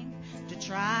time to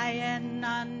try and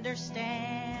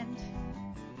understand.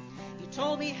 You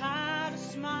told me how to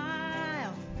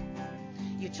smile.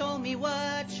 You told me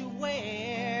what to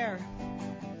wear,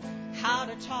 how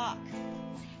to talk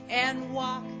and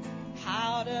walk,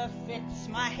 how to fix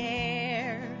my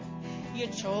hair. You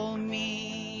told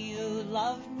me you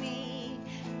loved me.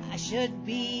 I should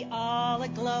be all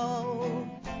aglow.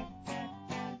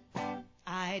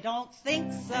 I don't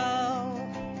think so.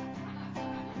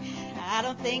 I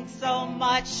don't think so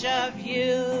much of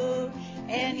you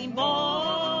anymore.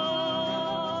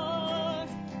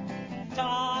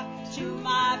 Talk to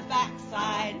my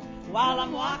backside while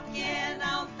I'm walking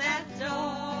out that door.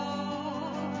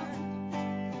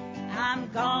 I'm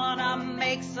gonna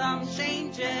make some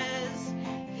changes.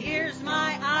 Here's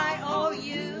my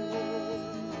IOU.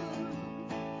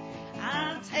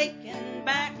 I'm taking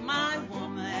back my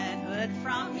womanhood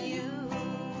from you.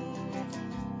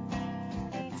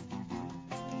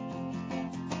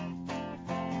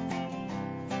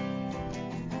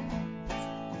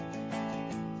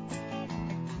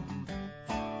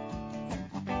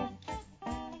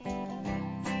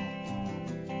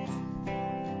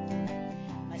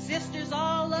 My sisters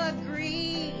all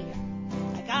agree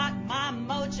I got my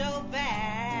mojo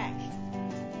back,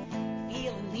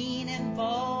 feeling lean and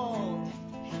bold,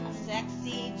 a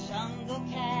sexy jungle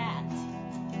cat.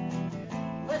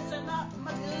 Listen up,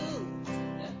 Magoo,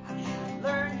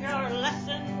 learn your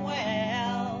lesson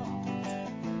well.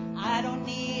 I don't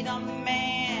need a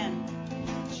man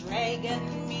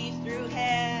dragging me through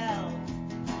hell.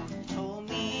 Told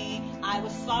me I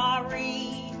was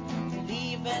sorry for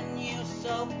leaving you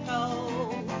so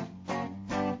cold.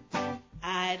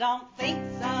 I don't think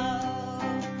so. I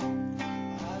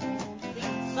don't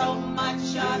think so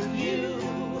much of you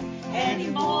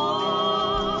anymore.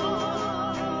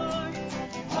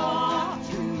 Talk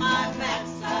to my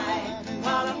backside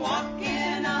while I'm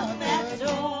walking out that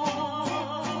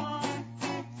door.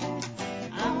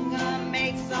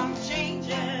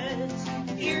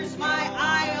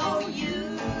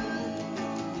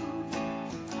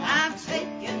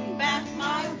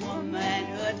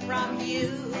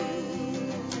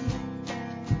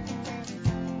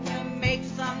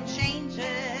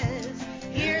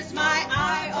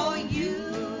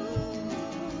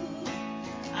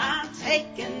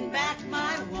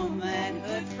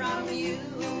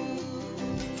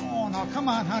 Oh, come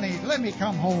on, honey. Let me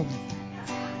come home.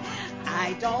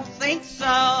 I don't think so.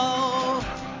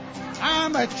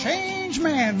 I'm a changed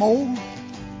man, Mo.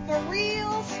 For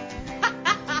reals?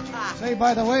 Say,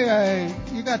 by the way,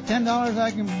 you got $10 I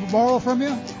can borrow from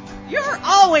you? You're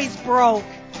always broke.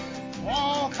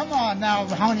 Oh, come on now,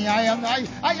 honey. I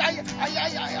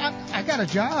got a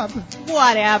job.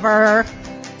 Whatever.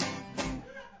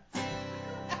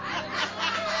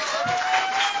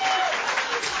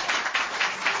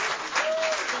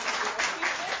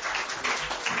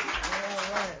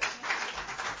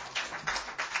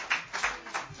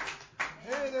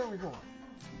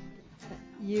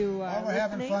 We're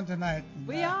having fun tonight.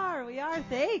 We are.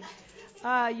 Thanks.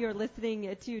 You're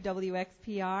listening to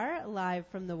WXPR live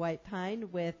from the White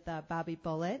Pine with Bobby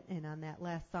Bullitt, and on that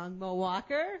last song, Mo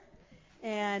Walker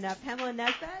and Pamela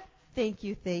Nesbitt. Thank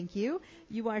you.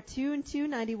 You are tuned to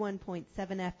 91.7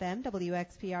 FM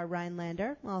WXPR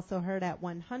Rhinelander, also heard at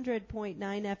 100.9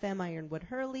 FM Ironwood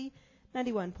Hurley,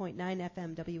 91.9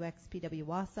 FM WXPW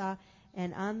Wausau,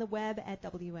 and on the web at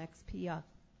WXPR.org.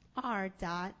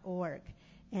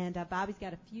 And Bobby's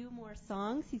got a few more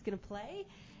songs he's going to play.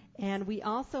 And we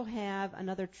also have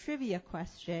another trivia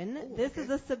question. Oh, this is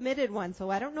a submitted one, so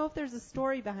I don't know if there's a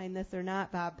story behind this or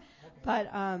not, Bob. Okay.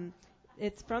 But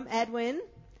it's from Edwin.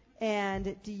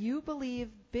 And do you believe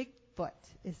Bigfoot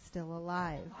is still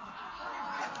alive?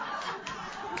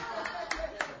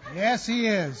 Yes, he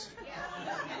is.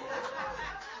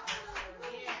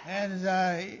 And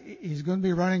he's going to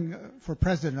be running for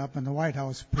president up in the White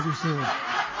House pretty soon.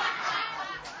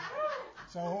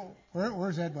 So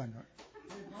where's Edwin?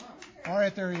 All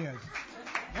right, there he is.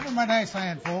 Give him a nice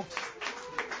hand, folks.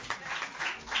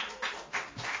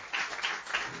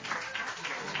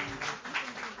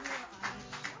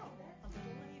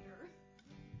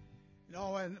 You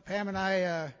know, and Pam and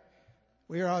I,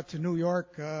 we were out to New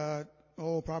York,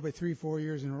 probably 3-4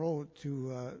 years in a row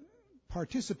to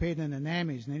participate in the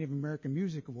NAMMYs, Native American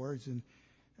Music Awards. And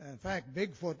in fact,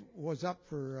 Bigfoot was up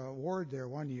for award there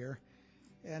one year.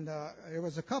 And there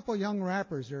was a couple young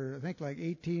rappers there, I think like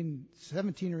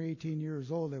 17 or 18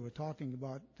 years old. They were talking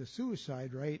about the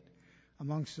suicide rate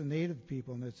amongst the Native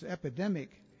people, and it's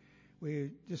epidemic. We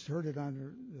just heard it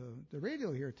on the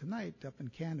radio here tonight up in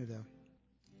Canada.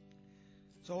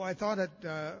 So I thought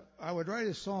that I would write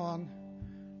a song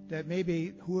that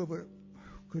maybe whoever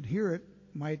could hear it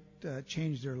might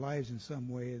change their lives in some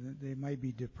way. They might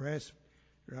be depressed,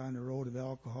 or on the road of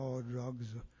alcohol or drugs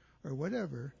or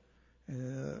whatever.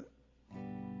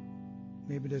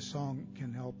 Maybe this song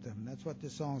can help them. That's what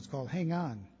this song is called, Hang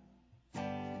On.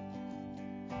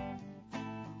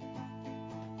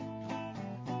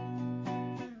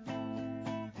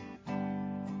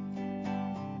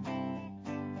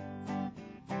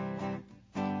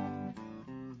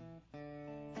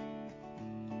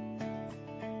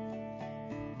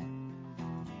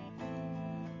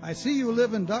 I see you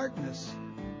live in darkness.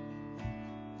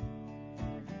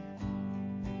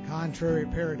 Contrary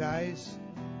paradise.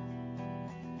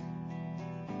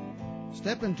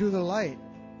 Step into the light.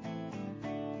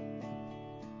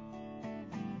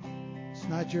 It's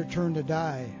not your turn to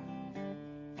die.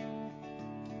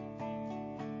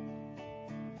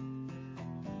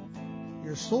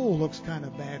 Your soul looks kind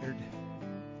of battered.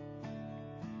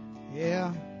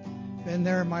 Yeah, been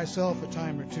there myself a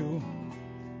time or two.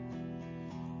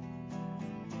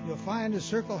 You'll find the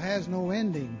circle has no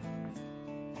ending.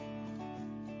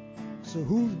 So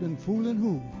who's been fooling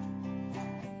who?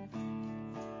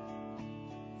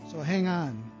 So hang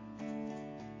on.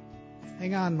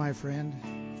 Hang on, my friend.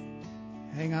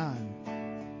 Hang on.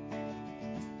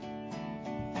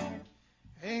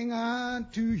 Hang on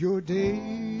to your day.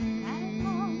 Hang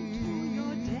on to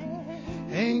your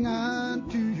day. Hang on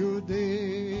to your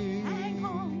day. Hang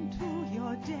on to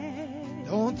your day.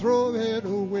 Don't throw it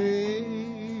away.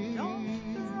 Don't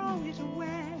throw it away.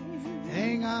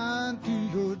 Hang on to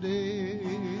your day.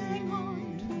 Hang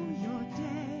on to your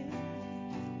day.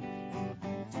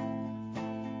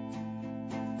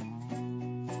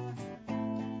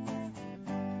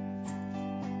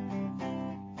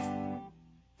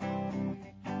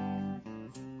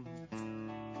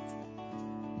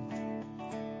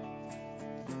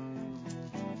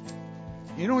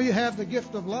 You know, you have the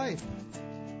gift of life.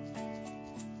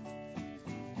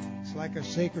 It's like a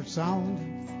sacred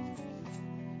sound.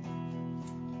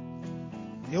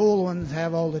 The old ones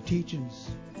have all the teachings.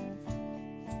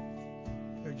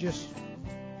 They're just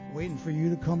waiting for you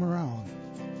to come around.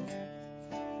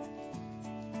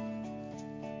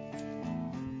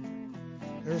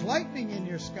 There's lightning in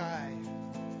your sky.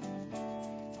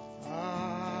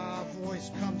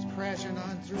 Voice comes crashing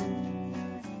on through.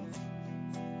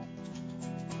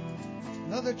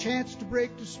 Another chance to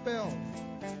break the spell.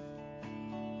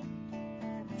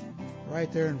 Right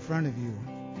there in front of you.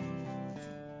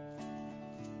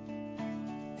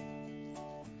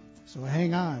 So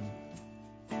hang on.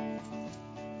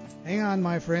 Hang on,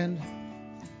 my friend.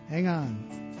 Hang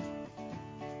on.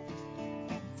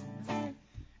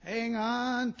 Hang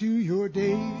on to your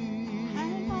day.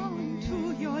 Hang on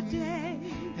to your day.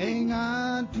 Hang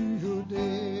on to your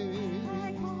day.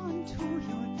 Hang on to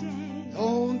your day.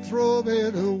 Don't throw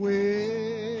it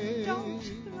away. Don't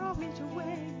throw it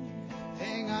away.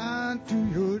 Hang on to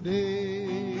your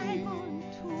day. Hang on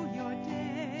to your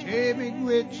day. Jamie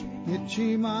Gwitch,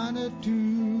 Itchimana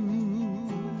too.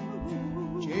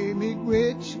 Jamie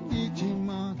Gwitch,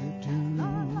 Itchimana too.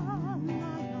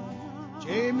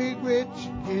 Jamie Gwitch,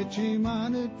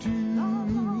 Itchimana too.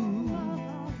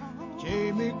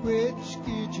 Jamie Gwitch,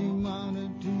 Itchimana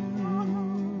too.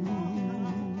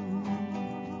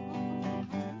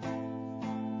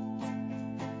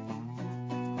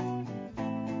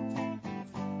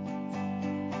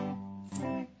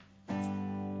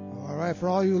 All right, for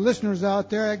all you listeners out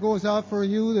there, that goes out for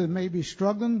you that may be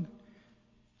struggling.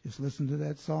 Just listen to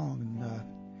that song. And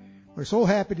we're so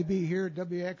happy to be here at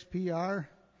WXPR.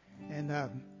 And I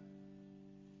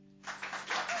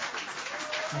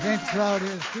think the crowd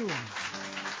is too. Shout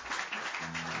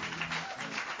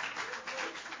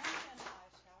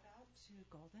out to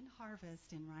Golden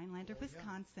Harvest in Rhinelander,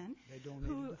 Wisconsin, They donated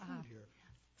who the food here.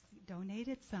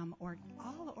 donated some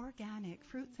all organic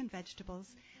fruits and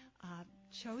vegetables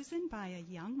chosen by a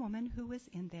young woman who was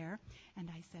in there. And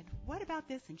I said, what about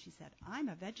this? And she said, I'm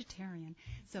a vegetarian.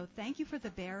 So thank you for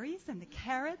the berries and the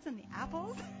carrots and the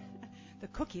apples. The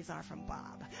cookies are from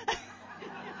Bob.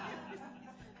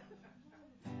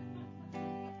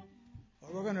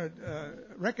 Well, we're going to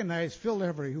recognize Phil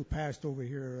Every, who passed over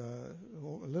here a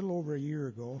little over a year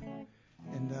ago.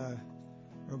 And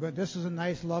this is a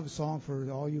nice love song for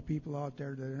all you people out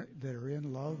there that are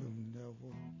in love. And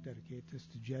we'll dedicate this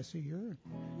to Jesse here.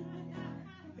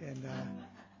 And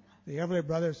the Everly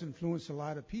Brothers influenced a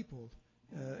lot of people,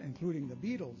 including the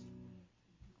Beatles.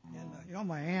 And,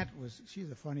 my aunt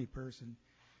she's a funny person.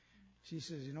 She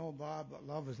says, Bob,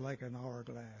 love is like an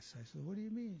hourglass. I said, what do you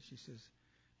mean? She says,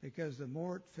 because the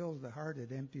more it fills the heart,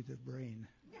 it empties the brain.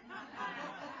 I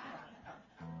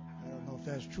don't know if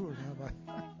that's true or not, but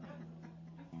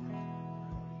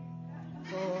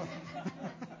so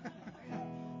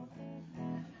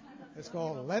it's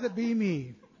called Let It Be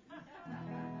Me.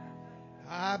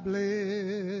 I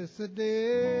bless the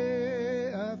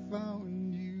day I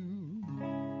found you.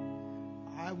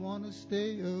 I want to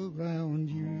stay around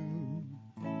you.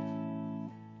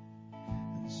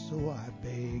 And so I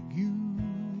beg you,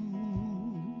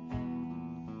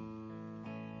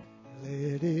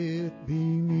 let it be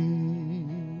me.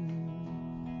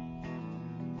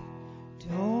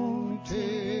 Don't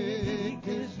take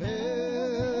this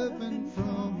heaven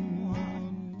from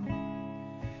one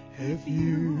if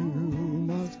you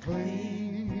must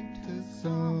cling to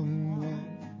someone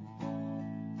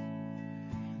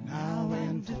now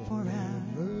and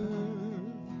forever.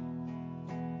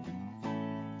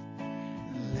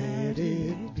 Let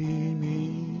it be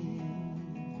me.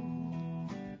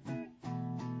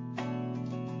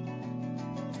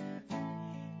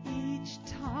 Each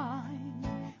time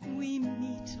we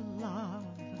meet love,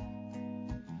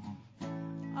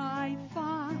 I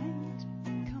find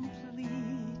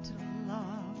complete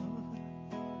love.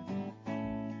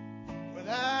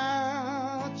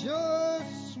 Without your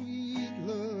sweet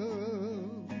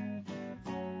love,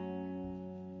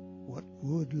 what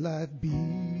would life be?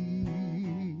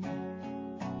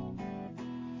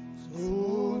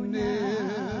 So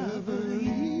never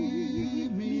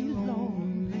leave me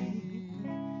lonely.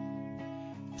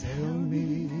 Tell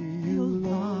me you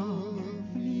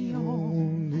love me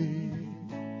only,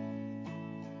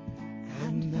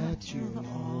 and that you'll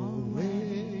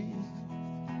always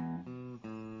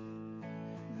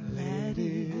let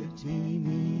it be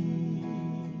me.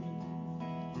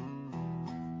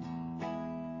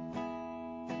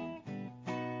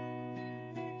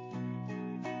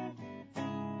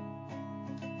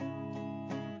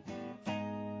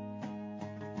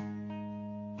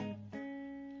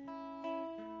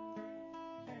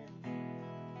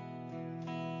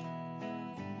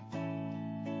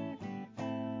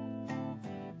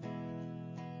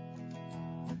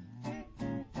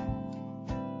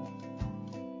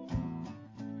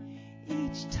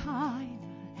 Each time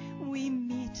we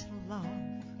meet love,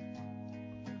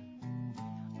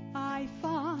 I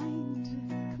find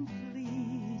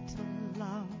complete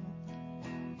love.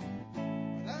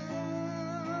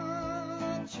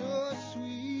 Without your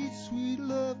sweet, sweet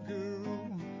love,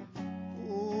 girl,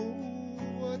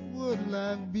 will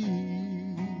I be.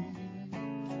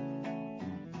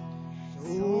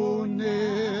 So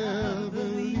never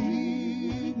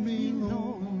leave me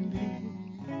lonely.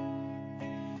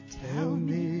 Tell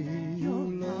me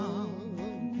you'll love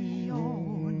me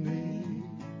only,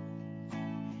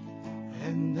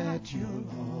 and that you'll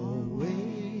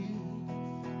always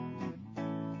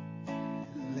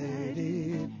let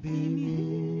it be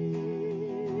me,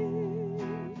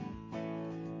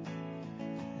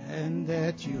 and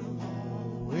that you'll always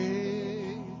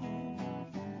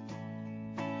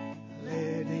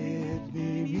let it be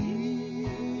me.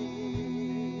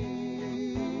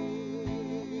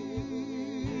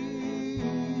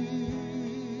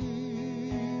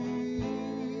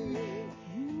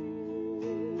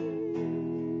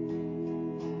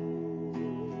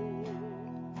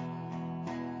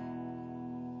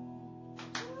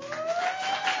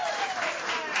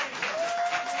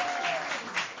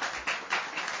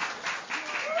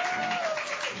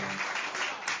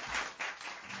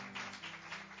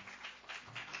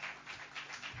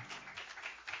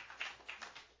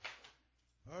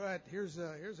 All right, here's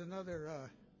another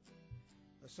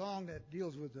a song that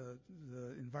deals with the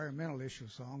environmental issue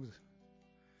songs.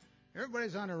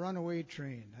 Everybody's on a runaway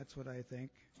train. That's what I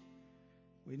think.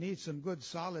 We need some good,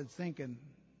 solid thinking,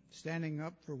 standing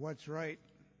up for what's right.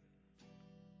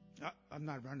 I'm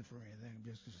not running for anything. I'm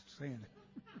just saying it.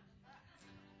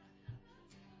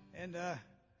 And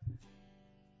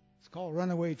it's called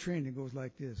Runaway Train. It goes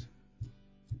like this.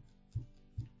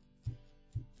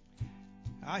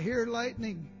 I hear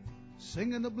lightning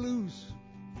singing the blues.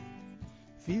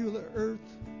 Feel the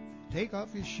earth take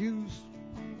off your shoes.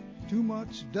 Too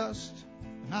much dust,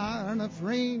 not enough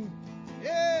rain.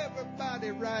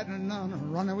 Everybody riding on a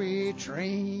runaway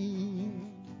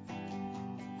train.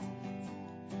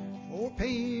 Four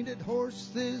painted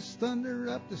horses thunder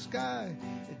up the sky.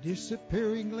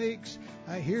 Disappearing lakes,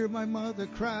 I hear my mother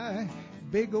cry.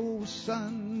 Big old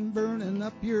sun burning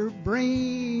up your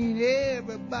brain.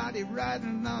 Everybody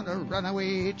riding on a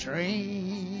runaway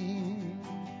train.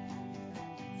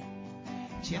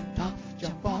 Jump off,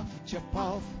 jump off, jump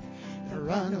off the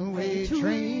runaway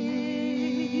train.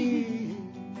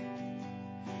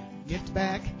 Get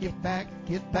back, get back,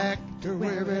 get back to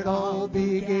where it all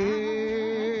began.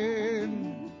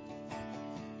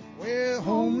 Well,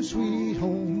 home, sweet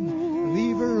home,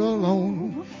 leave her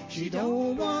alone. She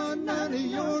don't want none of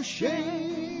your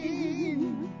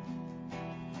shame.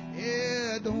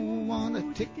 Yeah, I don't want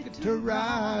a ticket to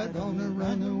ride on a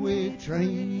runaway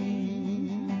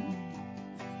train.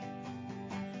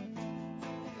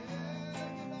 Yeah,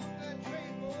 get off that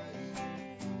train, boys.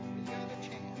 You got a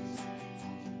chance.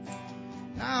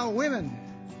 Now, women,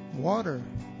 water,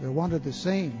 they're one of the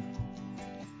same.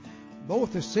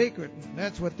 Both are sacred,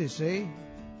 that's what they say.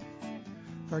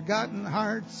 Forgotten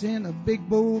hearts in a big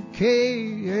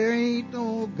bouquet. There ain't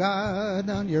no God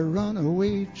on your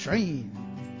runaway train.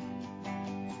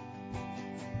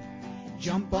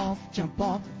 Jump off, jump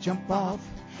off, jump off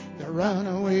the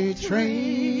runaway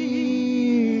train.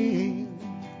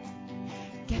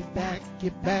 Get back,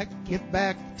 get back, get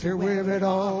back to where it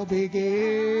all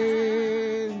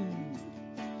began.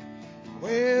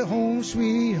 Well, home,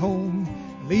 sweet home,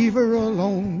 leave her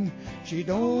alone. She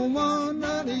don't want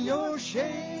none of your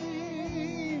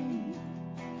shame.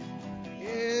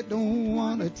 Yeah, don't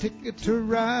want a ticket to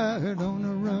ride on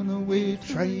a runaway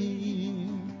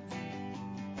train.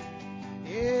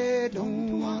 Yeah,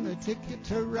 don't want a ticket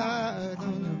to ride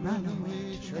on a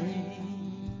runaway train.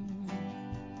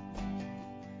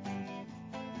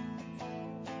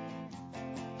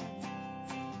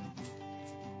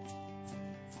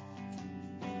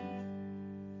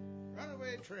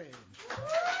 Runaway train.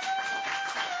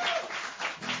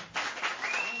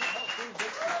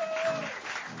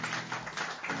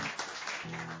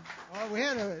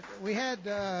 We had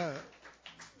that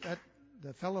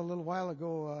the fellow a little while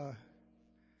ago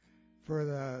for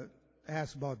the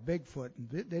asked about Bigfoot.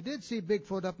 They did see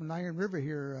Bigfoot up in Iron River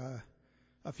here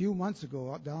a few months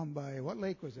ago, out down by what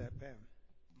lake was that, Pam?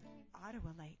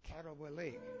 Ottawa Lake. Ottawa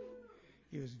Lake.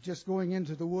 He was just going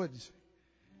into the woods,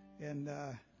 and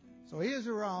so he is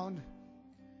around.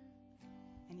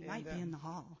 And he might be in the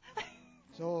hall.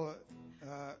 So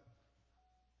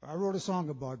I wrote a song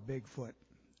about Bigfoot,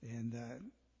 and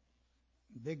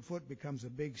Bigfoot becomes a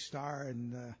big star,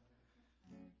 and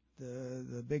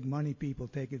the big money people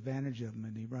take advantage of him,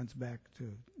 and he runs back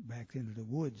into the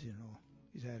woods. You know,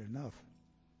 he's had enough.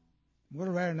 I'm going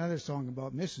to write another song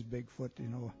about Mrs. Bigfoot. You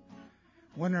know,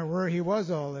 wonder where he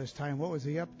was all this time. What was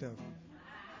he up to?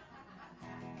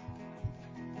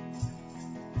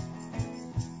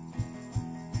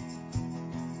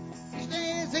 He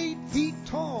stands 8 feet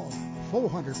tall,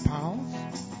 400 pounds.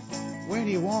 When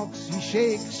he walks, he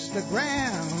shakes the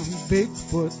ground.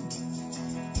 Bigfoot.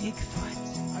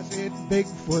 Bigfoot. I said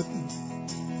Bigfoot.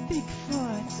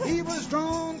 Bigfoot. He was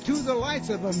drawn to the lights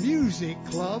of a music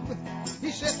club.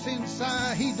 He steps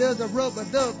inside, he does a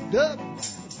rub-a-dub-dub.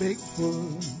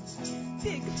 Bigfoot.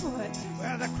 Bigfoot.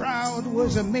 Well, the crowd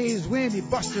was amazed when he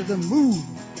busted a move.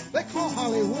 They call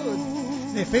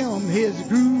Hollywood. They filmed his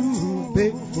groove.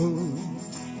 Bigfoot.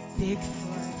 Bigfoot.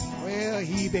 Well,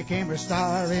 he became a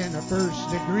star in the first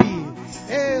degree.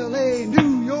 L.A.,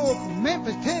 New York,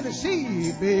 Memphis,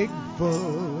 Tennessee.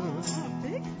 Bigfoot.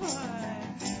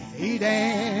 Bigfoot. He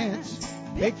danced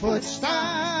Bigfoot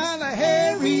style, a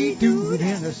hairy dude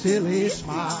in a silly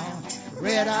smile.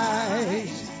 Red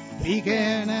eyes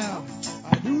peeking out.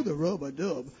 I do the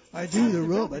rub-a-dub. I do the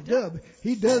rub-a-dub.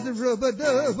 He does the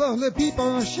rub-a-dub on the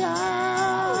people shout.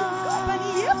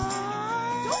 Bunny, yep.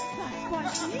 Don't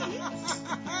squash me.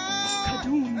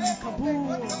 Kadoom,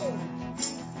 kaboom.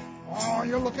 Oh,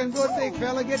 you're looking good, big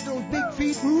fella. Get those big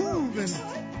feet moving.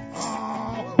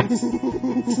 Oh, look at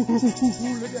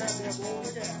that, boy.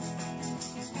 Look at that.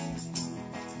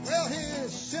 Well,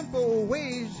 his simple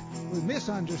ways were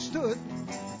misunderstood.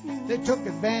 They took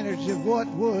advantage of what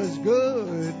was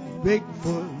good.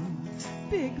 Bigfoot.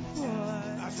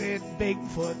 Bigfoot. I said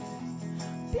Bigfoot.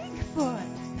 Bigfoot.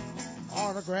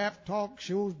 Autograph talk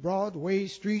shows Broadway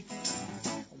Street.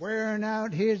 Wearing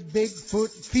out his Bigfoot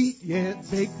feet. Yeah,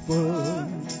 Bigfoot.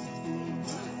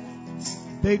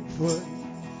 Bigfoot.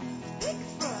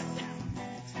 Bigfoot.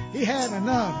 He had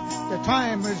enough. The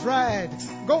time was right.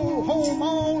 Go home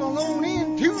all alone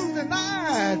into the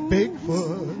night.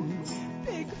 Bigfoot.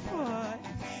 Bigfoot.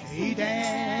 He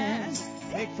danced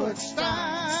Bigfoot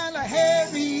style, a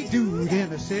hairy dude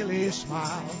in a silly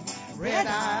smile. Red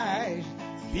eyes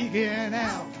peeking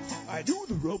out. I do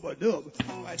the rub-a-dub.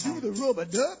 I do the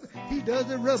rub-a-dub. He does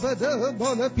the rub-a-dub.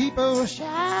 All the people shout.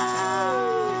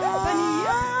 Bunny,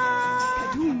 yep.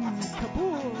 Kadoom,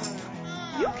 kaboom.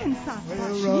 You can squash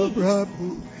Well, me. rub, rub,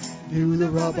 ooh. Do the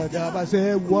rub-a-dub. I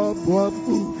said wub, wub,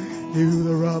 ooh. Do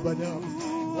the rub-a-dub.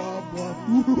 Wub, wub,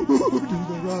 ooh. Do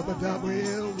the rub-a-dub.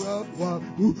 Well, rub, wub,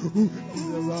 ooh, ooh. Do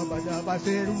the rub-a-dub. I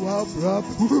said rub, rub,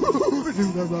 ooh.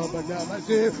 Do the rub-a-dub. I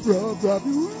said rub, rub,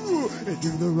 ooh.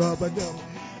 Do the rub-a-dub.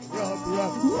 Rub,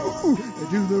 rub, ooh.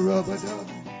 Do the rub-a-dub.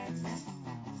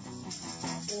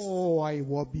 Oh, I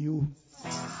wub you.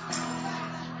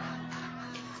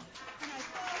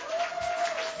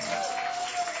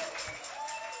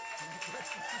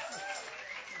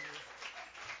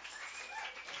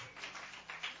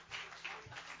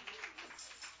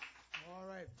 All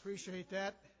right, appreciate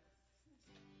that.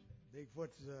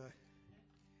 Bigfoot's.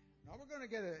 Now we're going to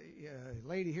get a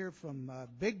lady here from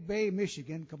Big Bay,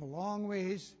 Michigan, come a long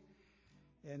ways,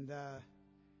 and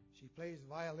she plays the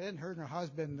violin. Her and her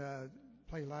husband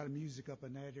play a lot of music up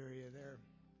in that area there.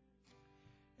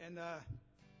 And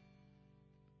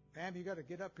Pam, you got to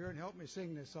get up here and help me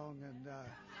sing this song. And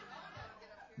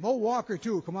Mo Walker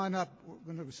too, come on up.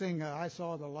 We're going to sing "I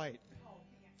Saw the Light."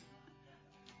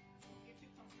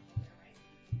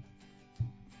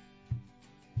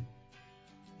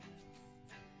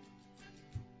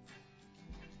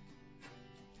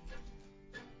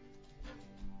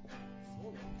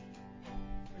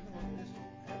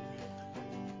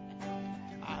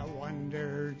 I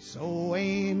wandered so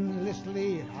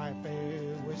aimlessly, I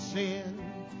failed with sin.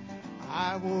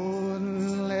 I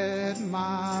wouldn't let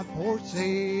my poor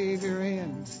Savior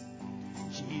in.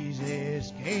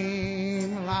 Jesus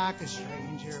came like a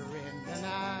stranger in the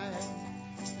night.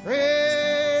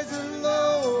 Praise the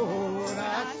Lord,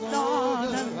 I saw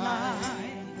the light.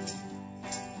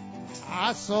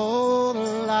 I saw the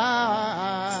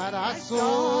light, I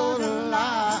saw the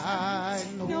light.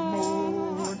 No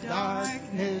more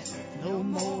darkness, no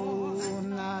more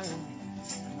night.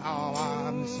 Now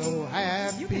I'm so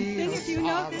happy. You can sing if you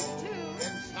know this too.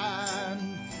 Inside.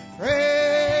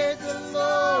 Praise the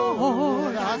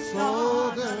Lord, I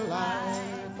saw the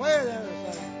light. Play that a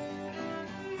second.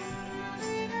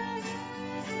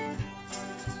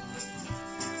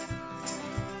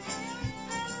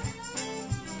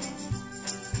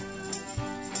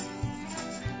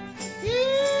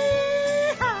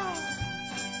 Yee-haw.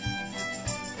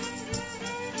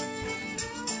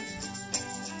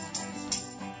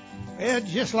 Well,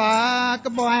 just like a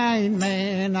blind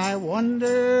man, I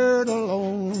wandered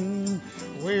alone.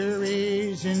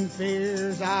 Worries and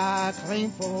fears I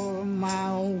claimed for my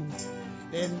own.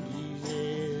 Then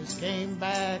Jesus came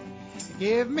back,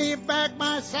 give me back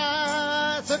my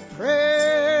sight. Said,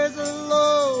 praise the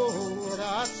Lord,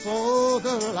 I saw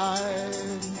the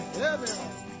light.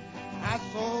 I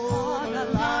saw the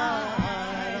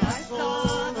light, I saw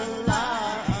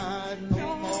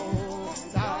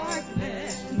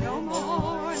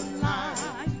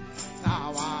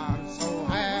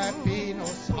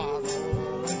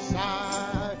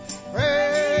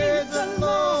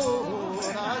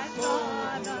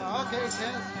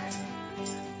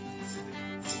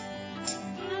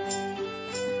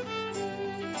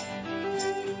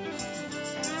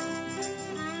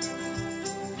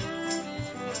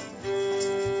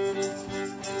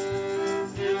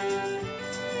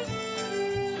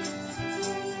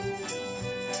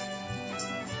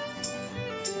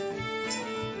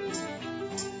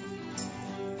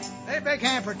Great big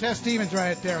hand for Tess Stevens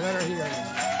right there. Let her hear it.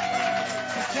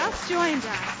 Just joined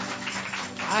us.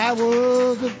 I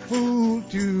was a fool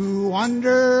to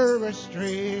wander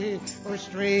astray, for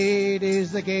straight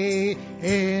is the gate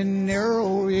and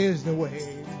narrow is the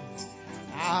way.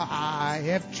 I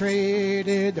have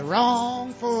traded the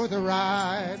wrong for the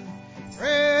right.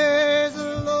 Praise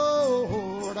the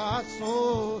Lord, I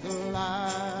saw the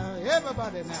light.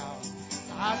 Everybody now.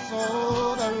 I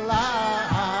saw the light,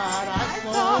 I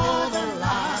saw the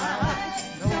light.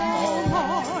 No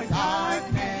more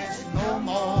darkness, no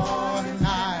more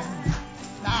night.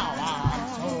 Now I'm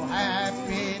so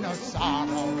happy, no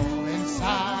sorrow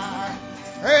inside.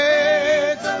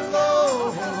 Praise the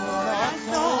Lord, I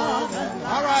saw the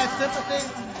light. All right,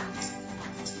 sympathy.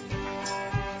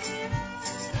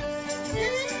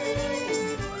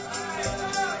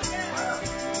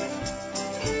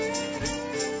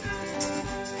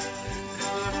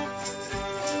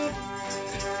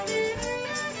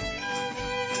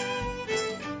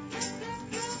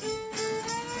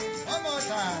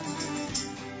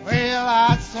 Well,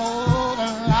 I saw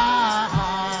the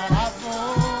light, I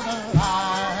saw the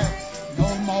light. No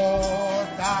more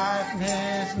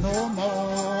darkness, no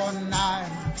more night.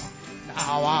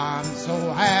 Now I'm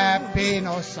so happy,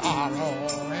 no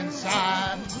sorrow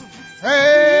inside.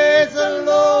 Praise the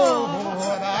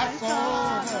Lord, I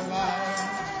saw the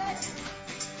light.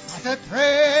 I said,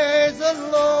 praise the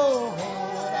Lord,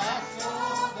 I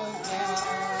saw the light.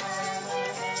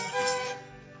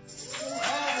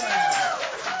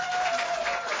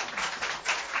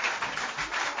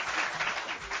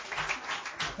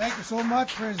 Thank you so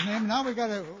much for his name. Now we got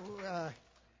a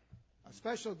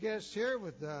special guest here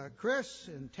with Chris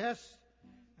and Tess.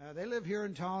 They live here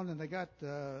in town, and they got.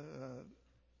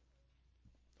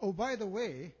 Oh, by the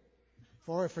way,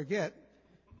 before I forget,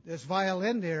 this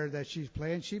violin there that she's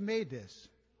playing, she made this.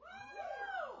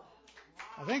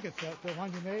 I think it's the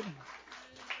one you made.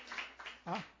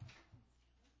 Huh?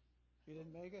 You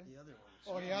didn't make it? The other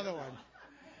one. Oh, the other one.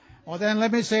 Well, then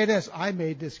let me say this: I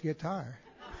made this guitar.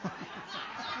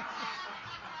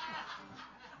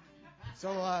 So,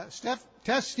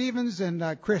 Tess Stevens and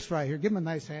Chris right here. Give them a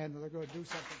nice hand. They're going to do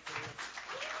something for you.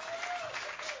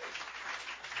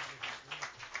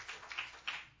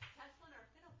 Tess won our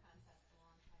fiddle contest a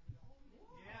long time ago.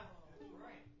 Yeah, that's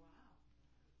right.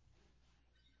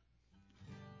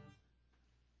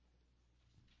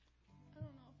 I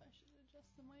don't know if I should adjust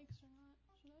the mics or not.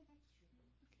 Should I?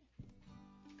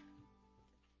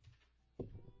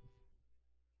 Okay.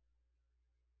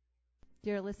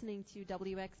 You're listening to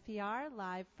WXPR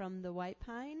live from the White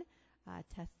Pine.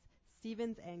 Tess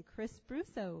Stevens and Chris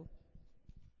Brusso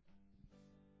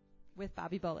with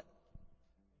Bobby Bullitt.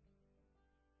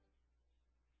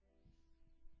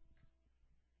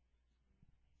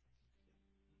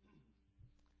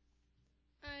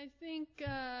 I think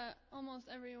almost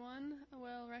everyone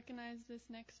will recognize this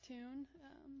next tune.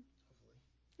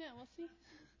 Yeah, we'll see.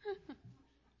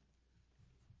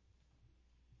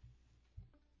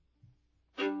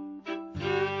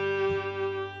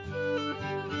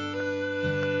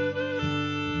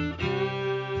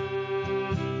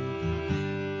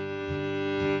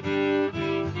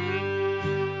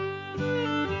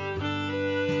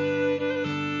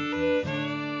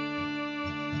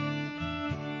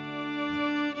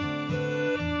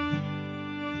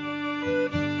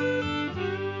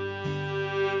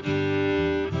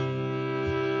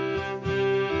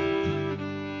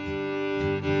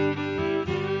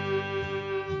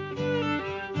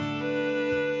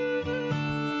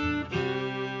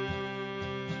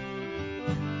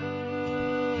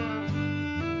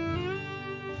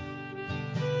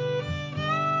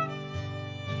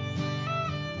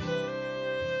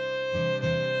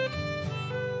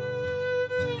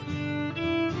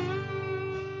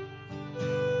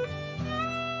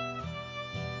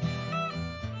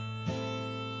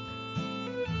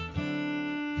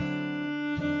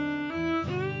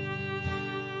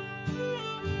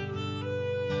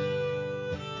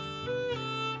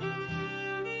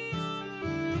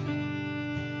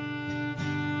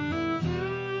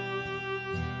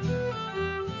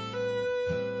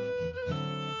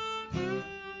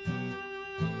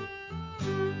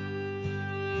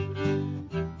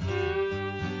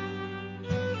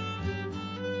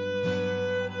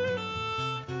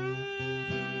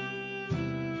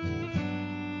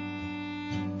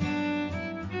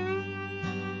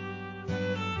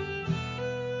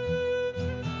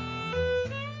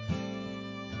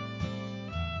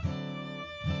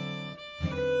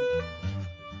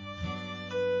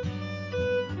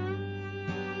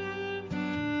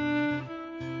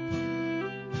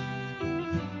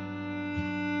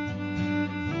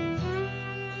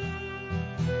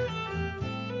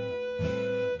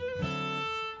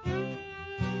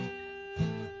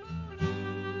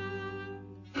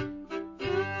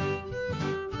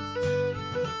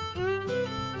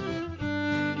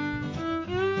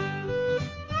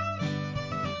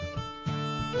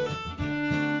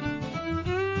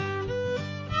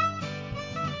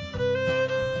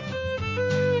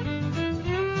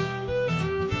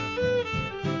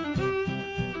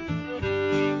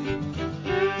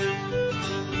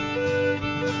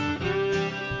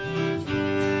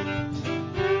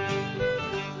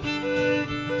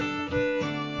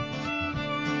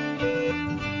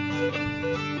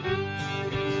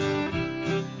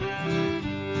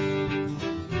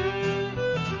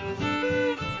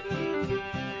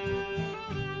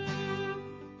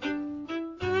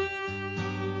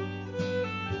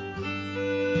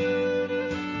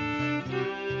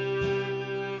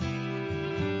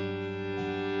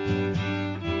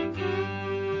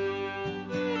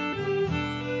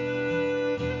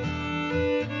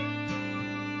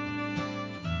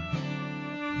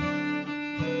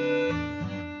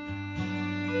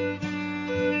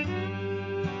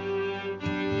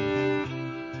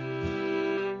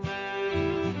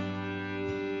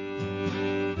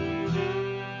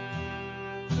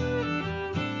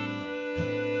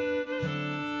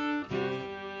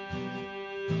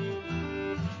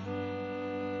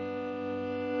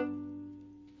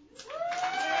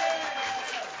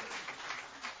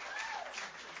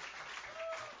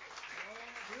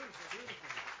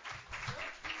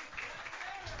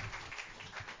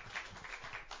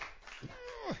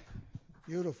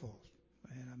 Beautiful.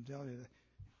 And I'm telling you,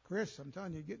 Chris, I'm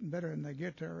telling you, you're getting better than the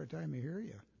guitar every time I hear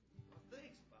you.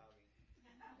 Thanks,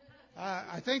 Bobby.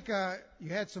 I think you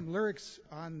had some lyrics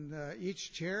on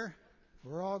each chair.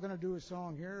 We're all going to do a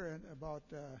song here about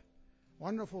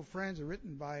Wonderful Friends,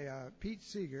 written by Pete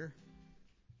Seeger.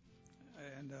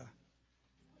 And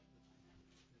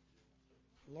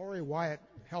Lori Wyatt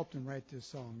helped him write this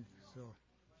song. So,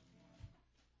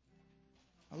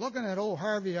 looking at old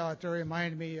Harvey out there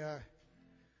reminded me a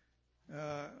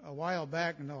while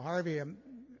back. You know, Harvey, I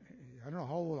don't know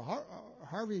how old.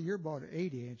 Harvey, you're about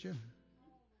 80, ain't you?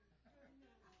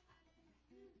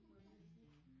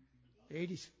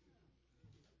 80s.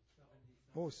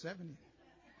 Oh, 70.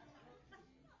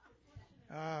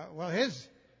 Well,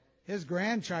 his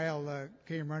grandchild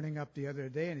came running up the other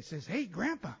day, and he says, "Hey,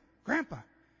 Grandpa, can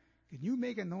you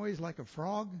make a noise like a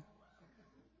frog?"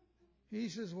 He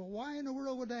says, "Well, why in the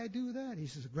world would I do that?" He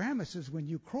says, "Grandma says when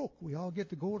you croak, we all get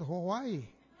to go to Hawaii."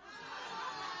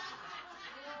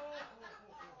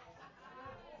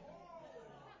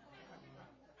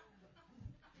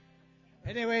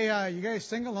 Anyway, you guys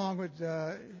sing along with,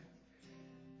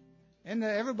 and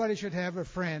everybody should have a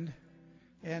friend.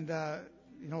 And,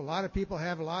 you know, a lot of people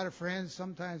have a lot of friends.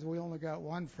 Sometimes we only got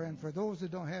one friend. For those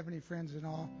that don't have any friends at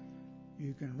all,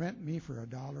 you can rent me for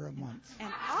 $1 a month.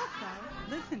 And also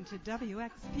listen to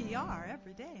WXPR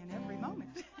every day and every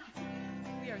moment.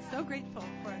 We are so grateful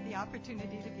for the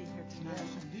opportunity to be here tonight.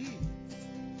 Yes, indeed.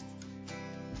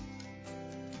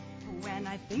 When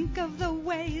I think of the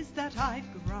ways that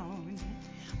I've grown,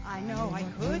 I know I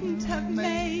couldn't have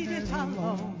made it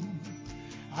alone.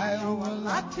 I owe a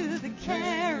lot to the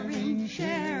caring,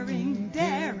 sharing,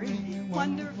 daring,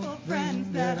 wonderful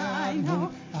friends that I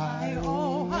know. I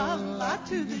owe a lot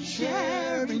to the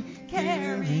sharing,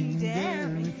 caring,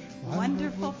 daring,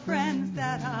 wonderful friends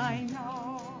that I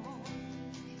know.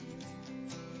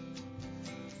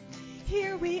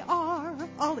 Here we are,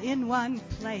 all in one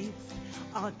place,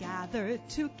 all gathered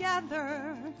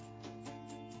together.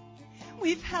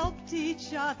 We've helped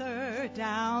each other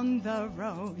down the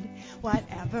road,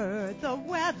 whatever the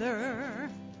weather.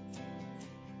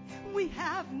 We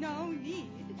have no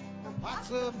need for pots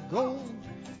of gold,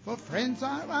 for friends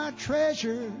are our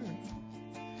treasure.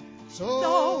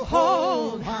 So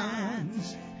hold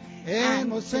hands, and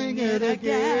we'll sing it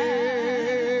again.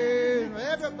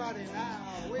 Everybody now.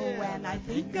 When I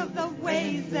think of the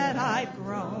ways that I've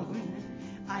grown,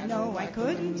 I know I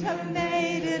couldn't have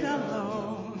made it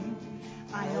alone.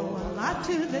 I owe a lot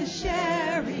to the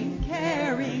sharing,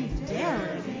 caring,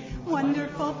 daring,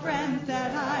 wonderful friends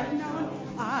that I've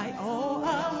known. I owe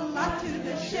a lot to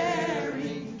the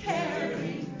sharing,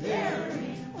 caring,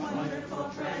 daring, wonderful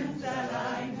friends that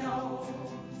I know.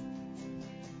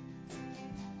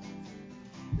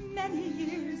 Many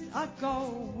years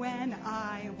ago, when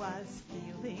I was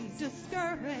feeling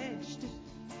discouraged,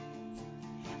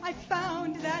 I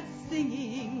found that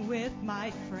singing with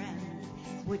my friends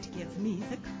would give me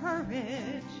the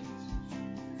courage.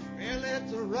 Well,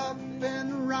 it's a rough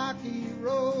and rocky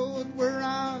road we're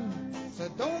on, so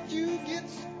don't you get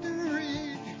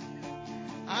discouraged.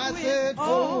 I said,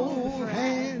 hold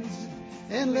hands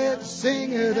and let's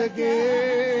sing it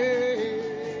again.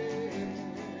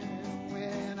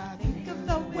 When I think of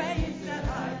the ways that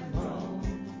I've grown,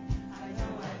 I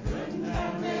know I couldn't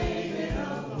have made it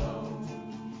alone.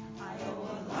 I owe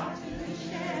a lot to the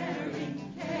sharing,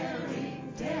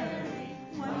 caring, daring,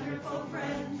 wonderful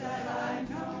friends that I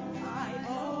know. I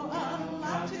owe a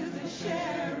lot to the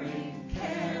sharing,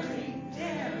 caring,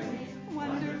 daring,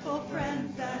 wonderful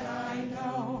friends that I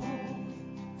know.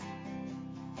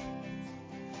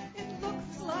 It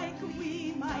looks like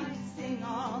we might sing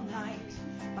all night,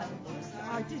 but looks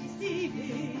are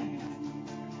deceiving.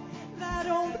 That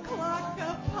old clock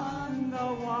upon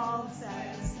the wall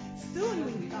says, soon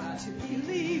we've got to be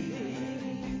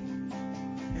leaving.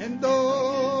 And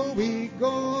though we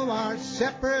go our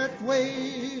separate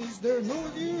ways, there's no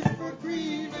use for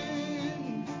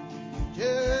grieving.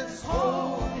 Just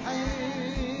hold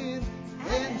hands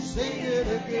and sing it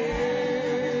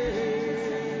again.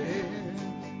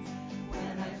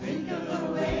 When I think of the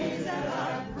ways that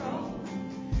I've grown,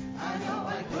 I know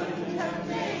I couldn't have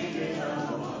made it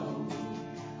alone.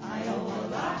 I owe a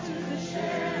lot to the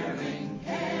sharing,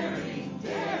 caring,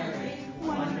 daring,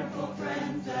 wonderful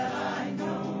friends that I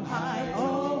know. I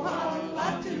owe a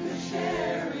lot to the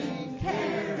sharing,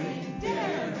 caring,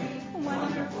 daring,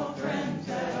 wonderful friends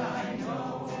that I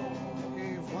know.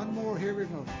 Okay, one more, here we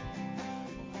go.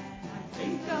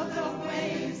 Think of the way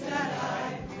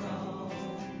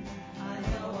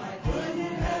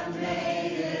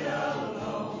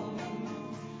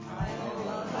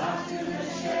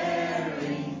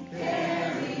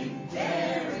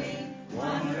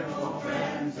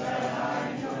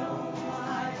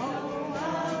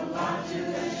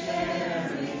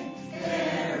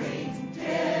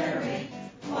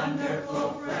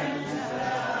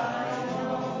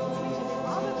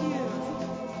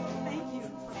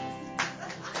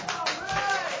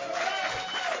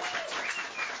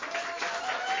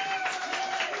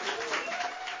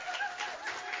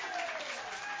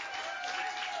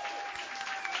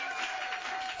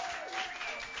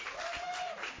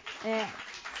And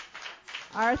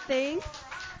our thanks.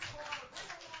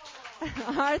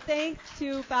 Our thanks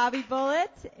to Bobby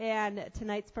Bullitt, and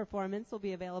tonight's performance will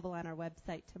be available on our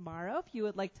website tomorrow if you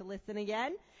would like to listen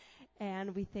again.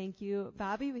 And we thank you,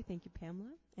 Bobby. We thank you,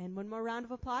 Pamela. And one more round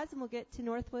of applause, and we'll get to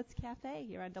Northwoods Cafe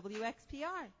here on WXPR.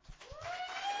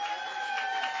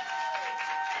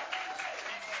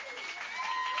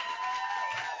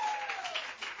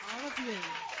 All of you.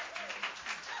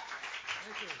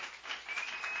 Thank you.